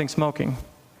stopping smoking.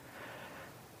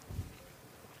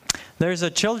 There's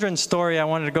a children's story I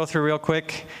wanted to go through real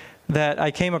quick that I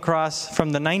came across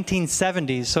from the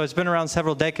 1970s, so it's been around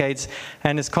several decades,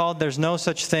 and it's called There's No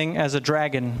Such Thing as a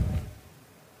Dragon.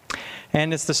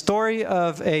 And it's the story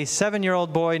of a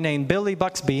 7-year-old boy named Billy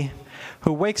Buxby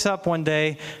who wakes up one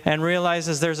day and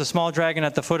realizes there's a small dragon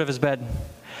at the foot of his bed.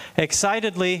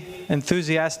 Excitedly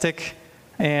enthusiastic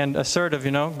and assertive,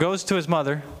 goes to his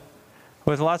mother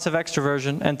with lots of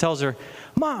extroversion and tells her,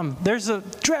 "Mom, there's a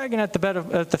dragon at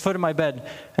the foot of my bed."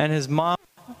 And his mom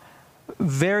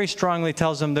very strongly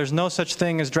tells him there's no such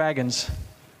thing as dragons.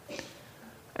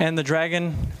 And the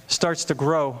dragon starts to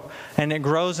grow, and it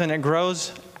grows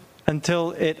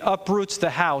until it uproots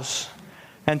the house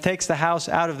and takes the house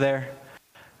out of there.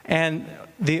 And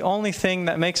the only thing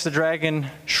that makes the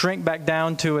dragon shrink back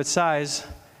down to its size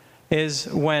is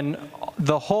when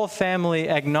the whole family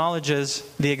acknowledges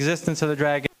the existence of the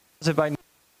dragon,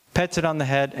 pets it on the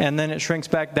head, and then it shrinks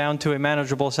back down to a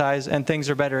manageable size, and things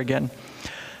are better again.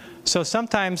 So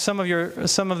sometimes some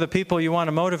of the people you want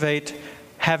to motivate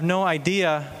have no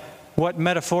idea what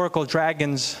metaphorical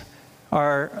dragons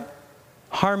are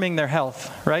harming their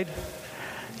health, right?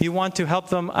 You want to help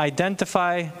them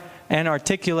identify and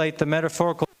articulate the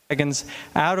metaphorical dragons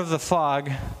out of the fog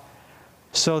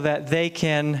so that they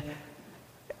can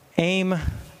aim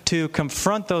to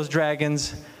confront those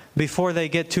dragons before they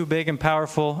get too big and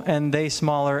powerful and they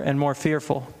smaller and more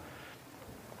fearful.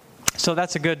 So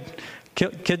that's a good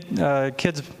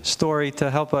kid's story to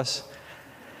help us.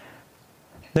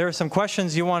 There are some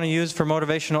questions you want to use for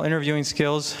motivational interviewing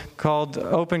skills called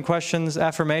open questions,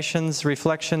 affirmations,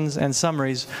 reflections, and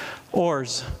summaries,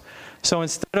 ORs. So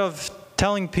instead of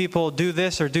telling people do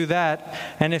this or do that,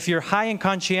 and if you're high in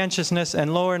conscientiousness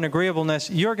and lower in agreeableness,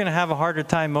 you're going to have a harder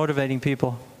time motivating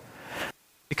people.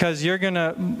 Because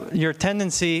your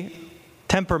tendency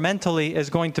temperamentally is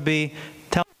going to be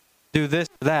tell them to do this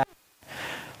or that.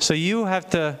 So you have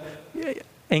to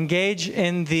engage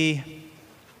in the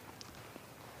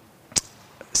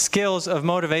skills of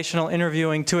motivational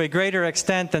interviewing to a greater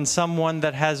extent than someone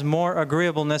that has more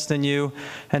agreeableness than you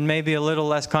and maybe a little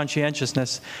less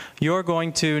conscientiousness. You're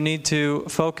going to need to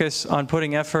focus on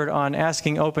putting effort on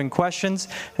asking open questions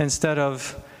instead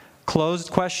of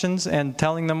closed questions and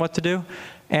telling them what to do,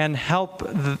 and help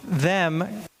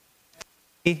them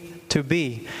to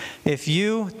be. If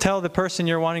you tell the person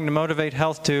you're wanting to motivate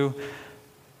health to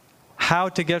how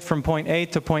to get from point A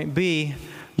to point B,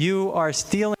 you are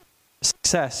stealing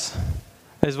success,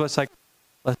 is what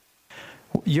psychology.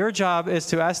 Your job is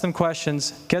to ask them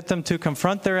questions, get them to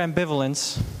confront their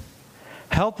ambivalence,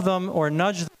 help them or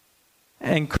nudge them,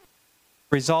 and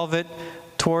resolve it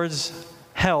towards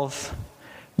health,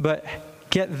 but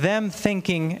get them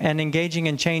thinking and engaging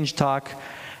in change talk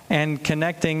and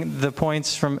connecting the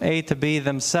points from A to B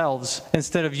themselves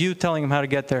instead of you telling them how to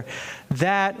get there.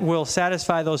 That will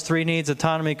satisfy those three needs: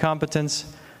 autonomy,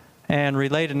 competence, and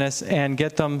relatedness, and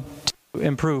get them to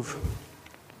improve.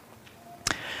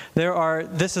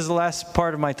 This is the last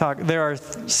part of my talk. There are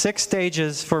 6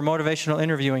 stages for motivational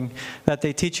interviewing that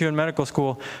they teach you in medical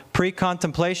school: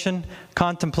 pre-contemplation,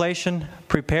 contemplation,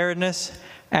 preparedness,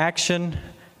 action,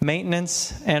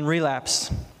 maintenance, and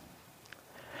relapse.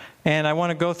 And I want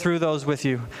to go through those with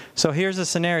you. So here's a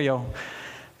scenario.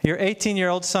 Your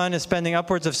 18-year-old son is spending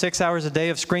upwards of 6 hours a day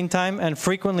of screen time and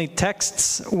frequently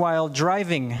texts while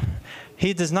driving.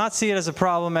 He does not see it as a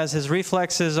problem, as his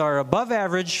reflexes are above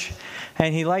average,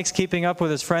 and he likes keeping up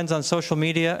with his friends on social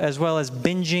media as well as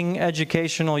binging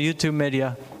educational YouTube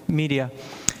media.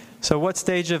 So what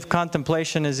stage of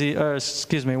contemplation is he,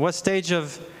 what stage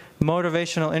of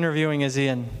motivational interviewing is he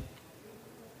in?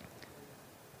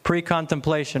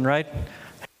 Pre-contemplation, right?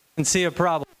 He can see a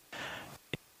problem.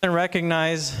 He doesn't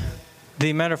recognize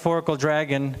the metaphorical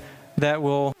dragon that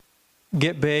will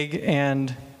get big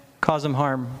and cause him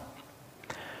harm.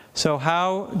 So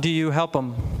how do you help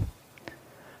him?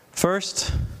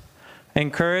 First,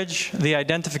 encourage the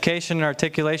identification and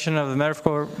articulation of the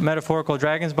metaphorical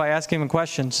dragons by asking him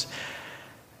questions.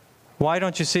 Why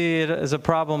don't you see it as a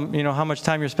problem, how much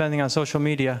time you're spending on social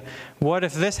media? What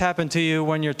if this happened to you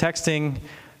when you're texting,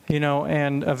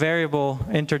 and a variable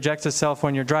interjects itself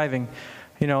when you're driving?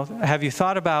 Have you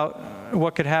thought about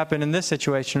what could happen in this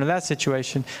situation or that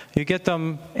situation? You get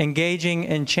them engaging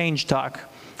in change talk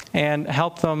and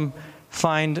help them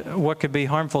find what could be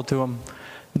harmful to them.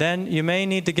 Then you may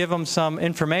need to give them some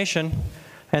information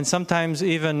and sometimes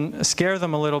even scare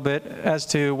them a little bit as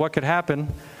to what could happen,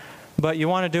 but you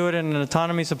want to do it in an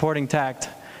autonomy supporting tact.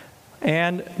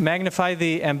 And magnify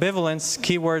the ambivalence,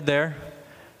 key word there,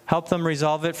 help them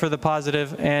resolve it for the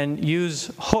positive, and use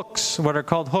hooks, what are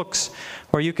called hooks,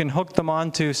 where you can hook them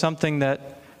onto something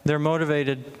that they're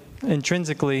motivated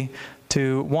intrinsically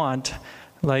to want,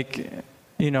 like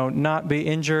not be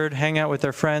injured, hang out with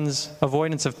their friends,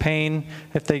 avoidance of pain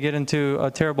if they get into a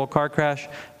terrible car crash,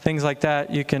 things like that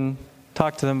you can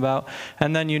talk to them about.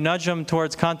 And then you nudge them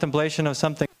towards contemplation of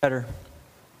something better.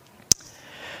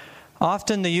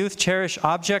 Often the youth cherish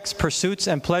objects, pursuits,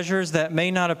 and pleasures that may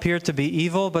not appear to be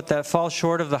evil, but that fall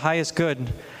short of the highest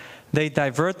good. They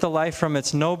divert the life from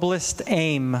its noblest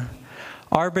aim.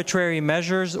 Arbitrary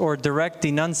measures or direct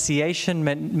denunciation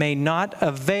may not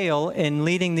avail in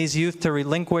leading these youth to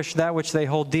relinquish that which they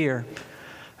hold dear.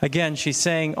 Again, she's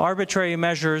saying arbitrary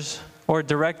measures or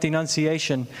direct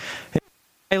denunciation. If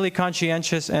you're highly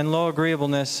conscientious and low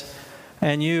agreeableness,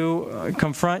 and you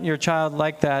confront your child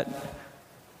like that,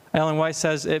 Ellen White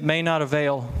says it may not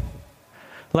avail.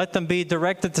 Let them be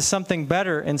directed to something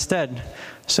better instead.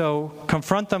 So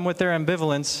confront them with their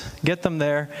ambivalence, get them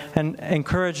there, and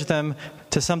encourage them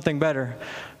to something better.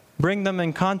 Bring them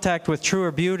in contact with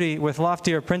truer beauty, with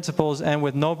loftier principles, and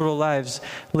with nobler lives.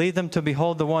 Lead them to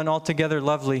behold the one altogether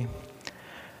lovely.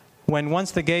 When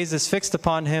once the gaze is fixed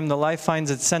upon him, the life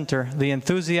finds its center. The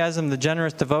enthusiasm, the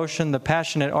generous devotion, the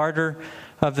passionate ardor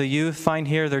of the youth find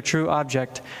here their true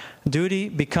object. Duty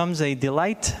becomes a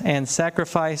delight and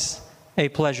sacrifice a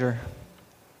pleasure.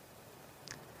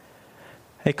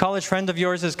 A college friend of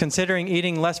yours is considering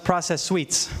eating less processed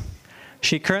sweets.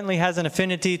 She currently has an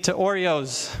affinity to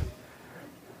Oreos.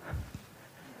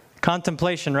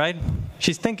 Contemplation, right?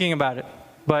 She's thinking about it,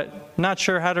 but not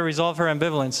sure how to resolve her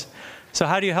ambivalence. So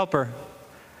how do you help her?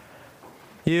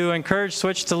 You encourage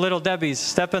switch to Little Debbie's.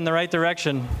 Step in the right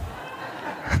direction.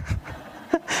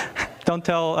 Don't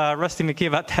tell Rusty McKee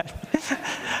about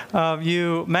that.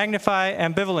 You magnify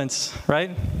ambivalence,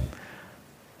 right?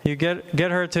 You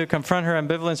get her to confront her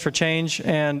ambivalence for change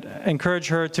and encourage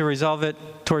her to resolve it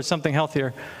towards something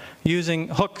healthier, using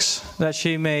hooks that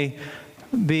she may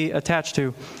be attached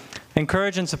to.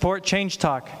 Encourage and support change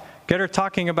talk. Get her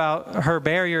talking about her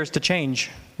barriers to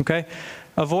change, okay?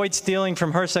 Avoid stealing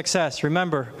from her success.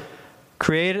 Remember,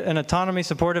 create an autonomy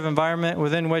supportive environment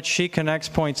within which she connects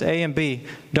points A and B.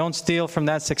 Don't steal from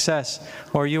that success,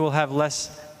 or you will have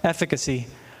less efficacy.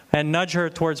 And nudge her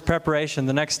towards preparation,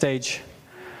 the next stage.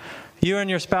 You and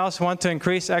your spouse want to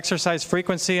increase exercise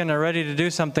frequency and are ready to do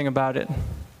something about it.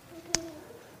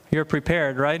 You're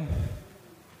prepared, right?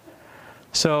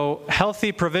 So,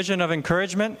 healthy provision of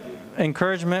encouragement.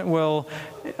 Encouragement will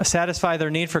satisfy their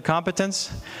need for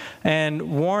competence, and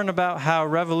warn about how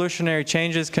revolutionary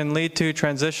changes can lead to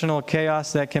transitional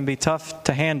chaos that can be tough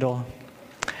to handle.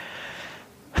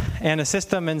 And assist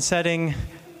them in setting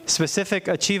specific,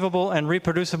 achievable, and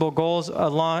reproducible goals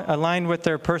aligned with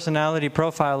their personality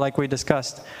profile, like we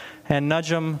discussed, and nudge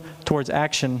them towards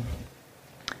action.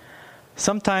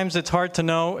 Sometimes it's hard to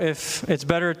know if it's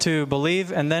better to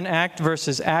believe and then act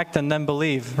versus act and then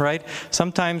believe, right?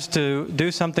 Sometimes to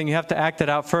do something, you have to act it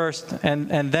out first,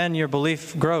 and then your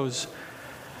belief grows.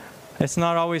 It's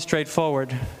not always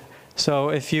straightforward. So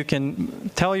if you can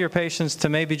tell your patients to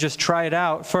maybe just try it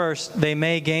out first, they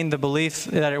may gain the belief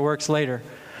that it works later.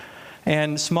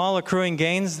 And small accruing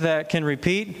gains that can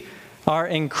repeat are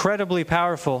incredibly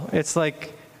powerful. It's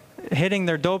like hitting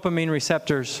their dopamine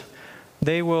receptors.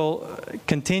 They will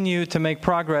continue to make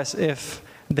progress if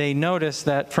they notice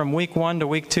that from week 1 to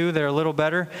week 2, they're a little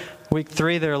better. Week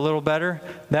 3, they're a little better.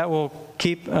 That will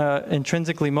keep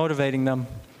intrinsically motivating them.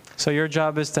 So your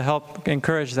job is to help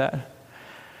encourage that.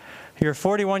 Your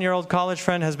 41-year-old college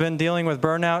friend has been dealing with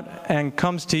burnout and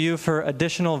comes to you for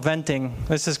additional venting.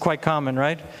 This is quite common,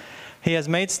 right? He has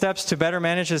made steps to better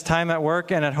manage his time at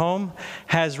work and at home,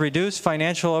 has reduced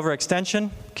financial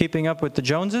overextension, keeping up with the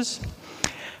Joneses,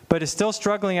 but is still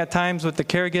struggling at times with the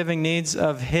caregiving needs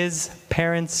of his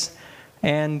parents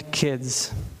and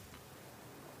kids.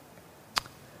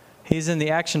 He's in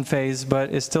the action phase, but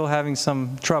is still having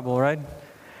some trouble, right?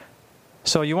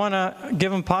 So you want to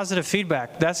give him positive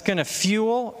feedback. That's going to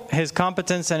fuel his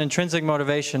competence and intrinsic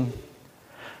motivation.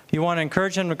 You want to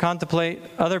encourage him to contemplate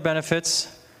other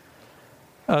benefits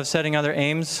of setting other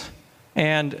aims,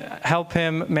 and help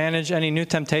him manage any new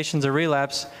temptations or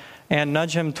relapse, and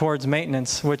nudge him towards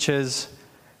maintenance, which is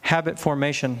habit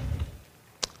formation.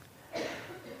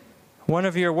 One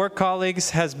of your work colleagues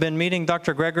has been meeting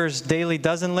Dr. Greger's daily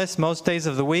dozen list most days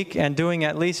of the week and doing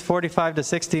at least 45 to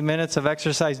 60 minutes of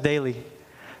exercise daily.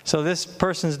 So this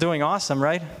person's doing awesome,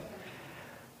 right?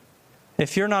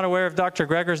 If you're not aware of Dr.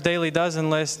 Greger's daily dozen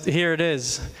list, here it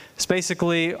is. It's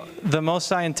basically the most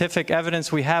scientific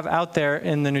evidence we have out there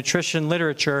in the nutrition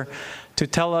literature to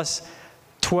tell us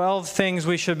 12 things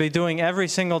we should be doing every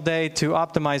single day to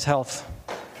optimize health.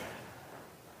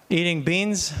 Eating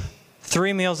beans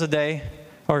 3 meals a day,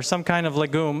 or some kind of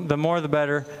legume, the more the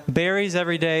better. Berries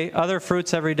every day, other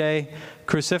fruits every day,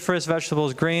 cruciferous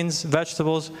vegetables, greens,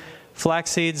 vegetables, flax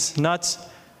seeds, nuts,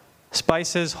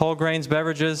 spices, whole grains,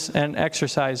 beverages, and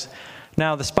exercise.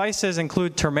 Now, the spices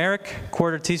include turmeric,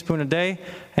 1/4 teaspoon a day,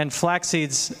 and flax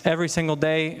seeds every single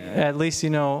day, at least,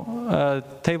 a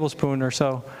tablespoon or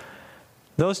so.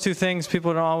 Those two things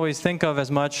people don't always think of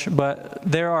as much, but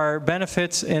there are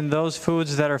benefits in those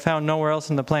foods that are found nowhere else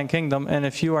in the plant kingdom, and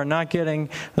if you are not getting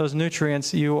those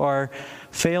nutrients, you are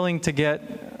failing to get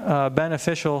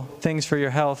beneficial things for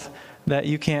your health that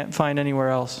you can't find anywhere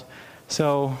else.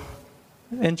 So,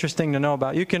 interesting to know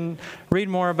about. You can read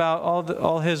more about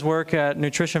all his work at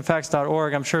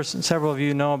nutritionfacts.org. I'm sure several of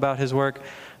you know about his work.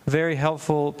 Very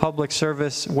helpful public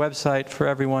service website for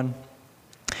everyone.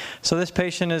 So this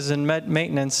patient is in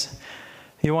maintenance.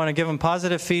 You want to give him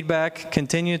positive feedback,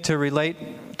 continue to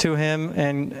relate to him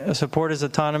and support his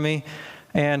autonomy,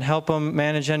 and help him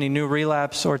manage any new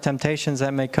relapse or temptations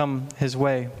that may come his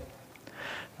way.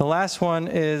 The last one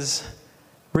is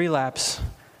relapse.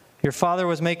 Your father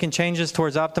was making changes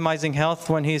towards optimizing health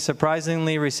when he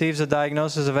surprisingly receives a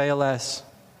diagnosis of ALS.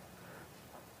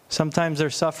 Sometimes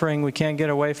there's suffering we can't get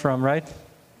away from, right?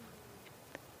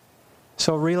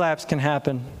 So relapse can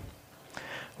happen.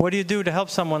 What do you do to help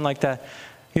someone like that?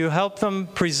 You help them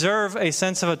preserve a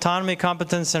sense of autonomy,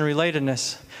 competence, and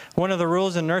relatedness. One of the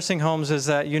rules in nursing homes is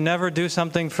that you never do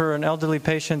something for an elderly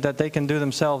patient that they can do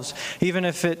themselves. Even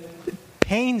if it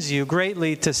pains you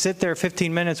greatly to sit there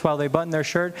 15 minutes while they button their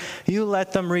shirt, you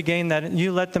let them regain that,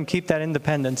 you let them keep that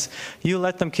independence. You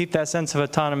let them keep that sense of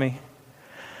autonomy.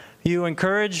 You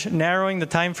encourage narrowing the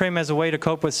time frame as a way to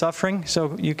cope with suffering.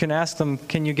 So you can ask them,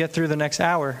 can you get through the next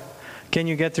hour? Can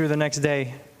you get through the next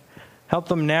day? Help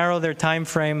them narrow their time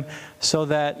frame so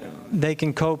that they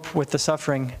can cope with the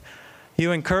suffering.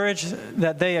 You encourage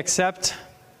that they accept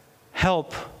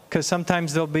help, because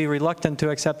sometimes they'll be reluctant to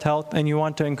accept help, and you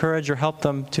want to encourage or help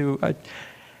them to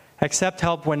accept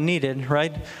help when needed,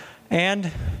 right? And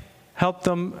help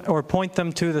them or point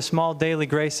them to the small daily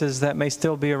graces that may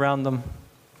still be around them.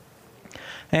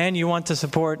 And you want to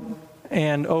support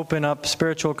and open up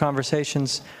spiritual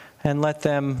conversations and let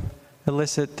them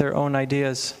elicit their own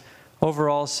ideas.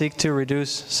 Overall, seek to reduce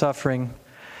suffering.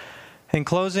 In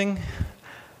closing,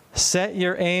 set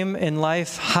your aim in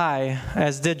life high,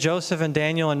 as did Joseph and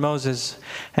Daniel and Moses,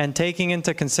 and taking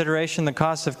into consideration the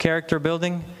cost of character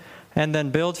building, and then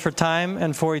build for time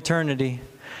and for eternity.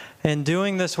 In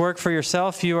doing this work for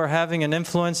yourself, you are having an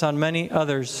influence on many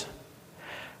others.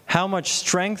 How much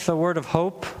strength a word of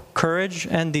hope, courage,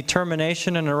 and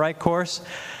determination in the right course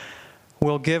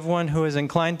will give one who is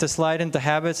inclined to slide into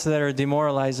habits that are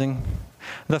demoralizing.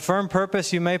 The firm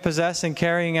purpose you may possess in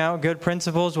carrying out good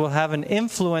principles will have an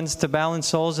influence to balance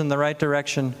souls in the right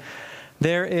direction.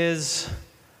 There is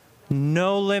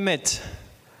no limit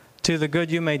to the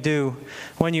good you may do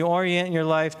when you orient your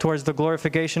life towards the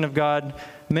glorification of God,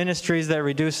 ministries that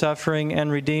reduce suffering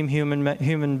and redeem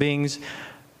human beings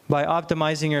by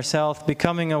optimizing yourself,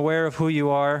 becoming aware of who you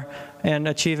are, and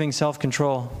achieving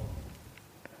self-control.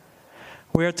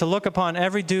 We are to look upon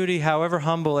every duty, however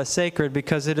humble, as sacred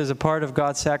because it is a part of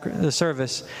God's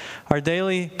service. Our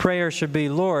daily prayer should be,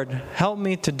 Lord, help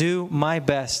me to do my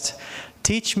best.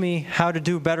 Teach me how to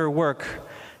do better work.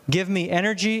 Give me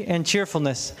energy and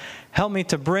cheerfulness. Help me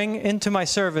to bring into my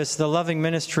service the loving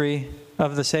ministry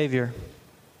of the Savior.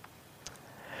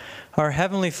 Our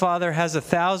Heavenly Father has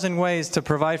 1,000 ways to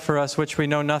provide for us which we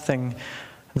know nothing.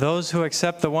 Those who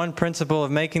accept the one principle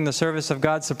of making the service of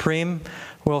God supreme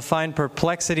will find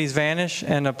perplexities vanish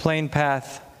and a plain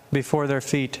path before their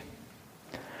feet.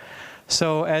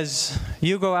 So as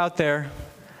you go out there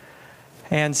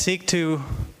and seek to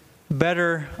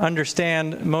better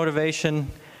understand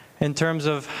motivation in terms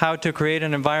of how to create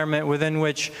an environment within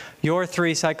which your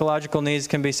 3 psychological needs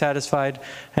can be satisfied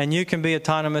and you can be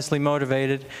autonomously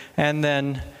motivated, and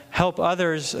then help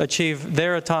others achieve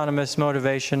their autonomous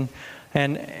motivation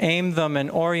and aim them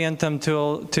and orient them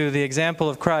to the example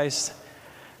of Christ,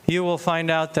 you will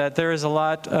find out that there is a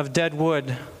lot of dead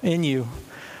wood in you.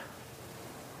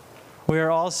 We are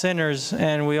all sinners,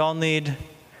 and we all need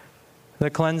the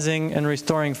cleansing and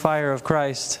restoring fire of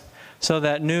Christ so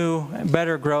that new,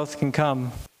 better growth can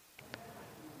come.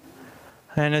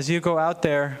 And as you go out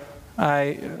there,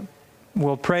 I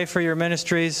will pray for your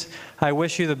ministries. I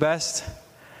wish you the best,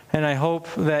 and I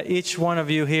hope that each one of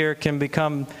you here can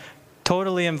become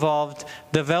totally involved,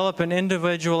 develop an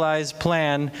individualized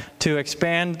plan to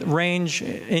expand range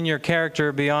in your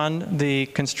character beyond the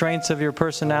constraints of your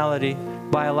personality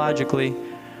biologically,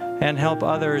 and help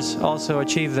others also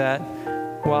achieve that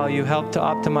while you help to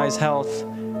optimize health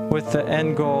with the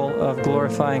end goal of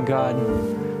glorifying God.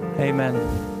 Amen.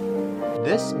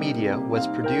 This media was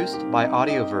produced by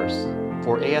Audioverse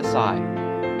for ASI,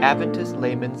 Adventist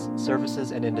Layman's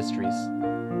Services and Industries.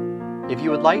 If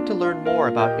you would like to learn more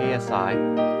about ASI,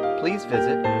 please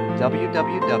visit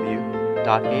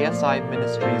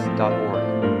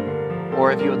www.asiministries.org.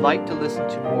 Or if you would like to listen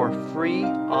to more free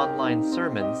online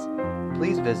sermons,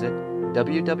 please visit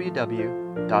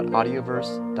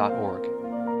www.audioverse.org.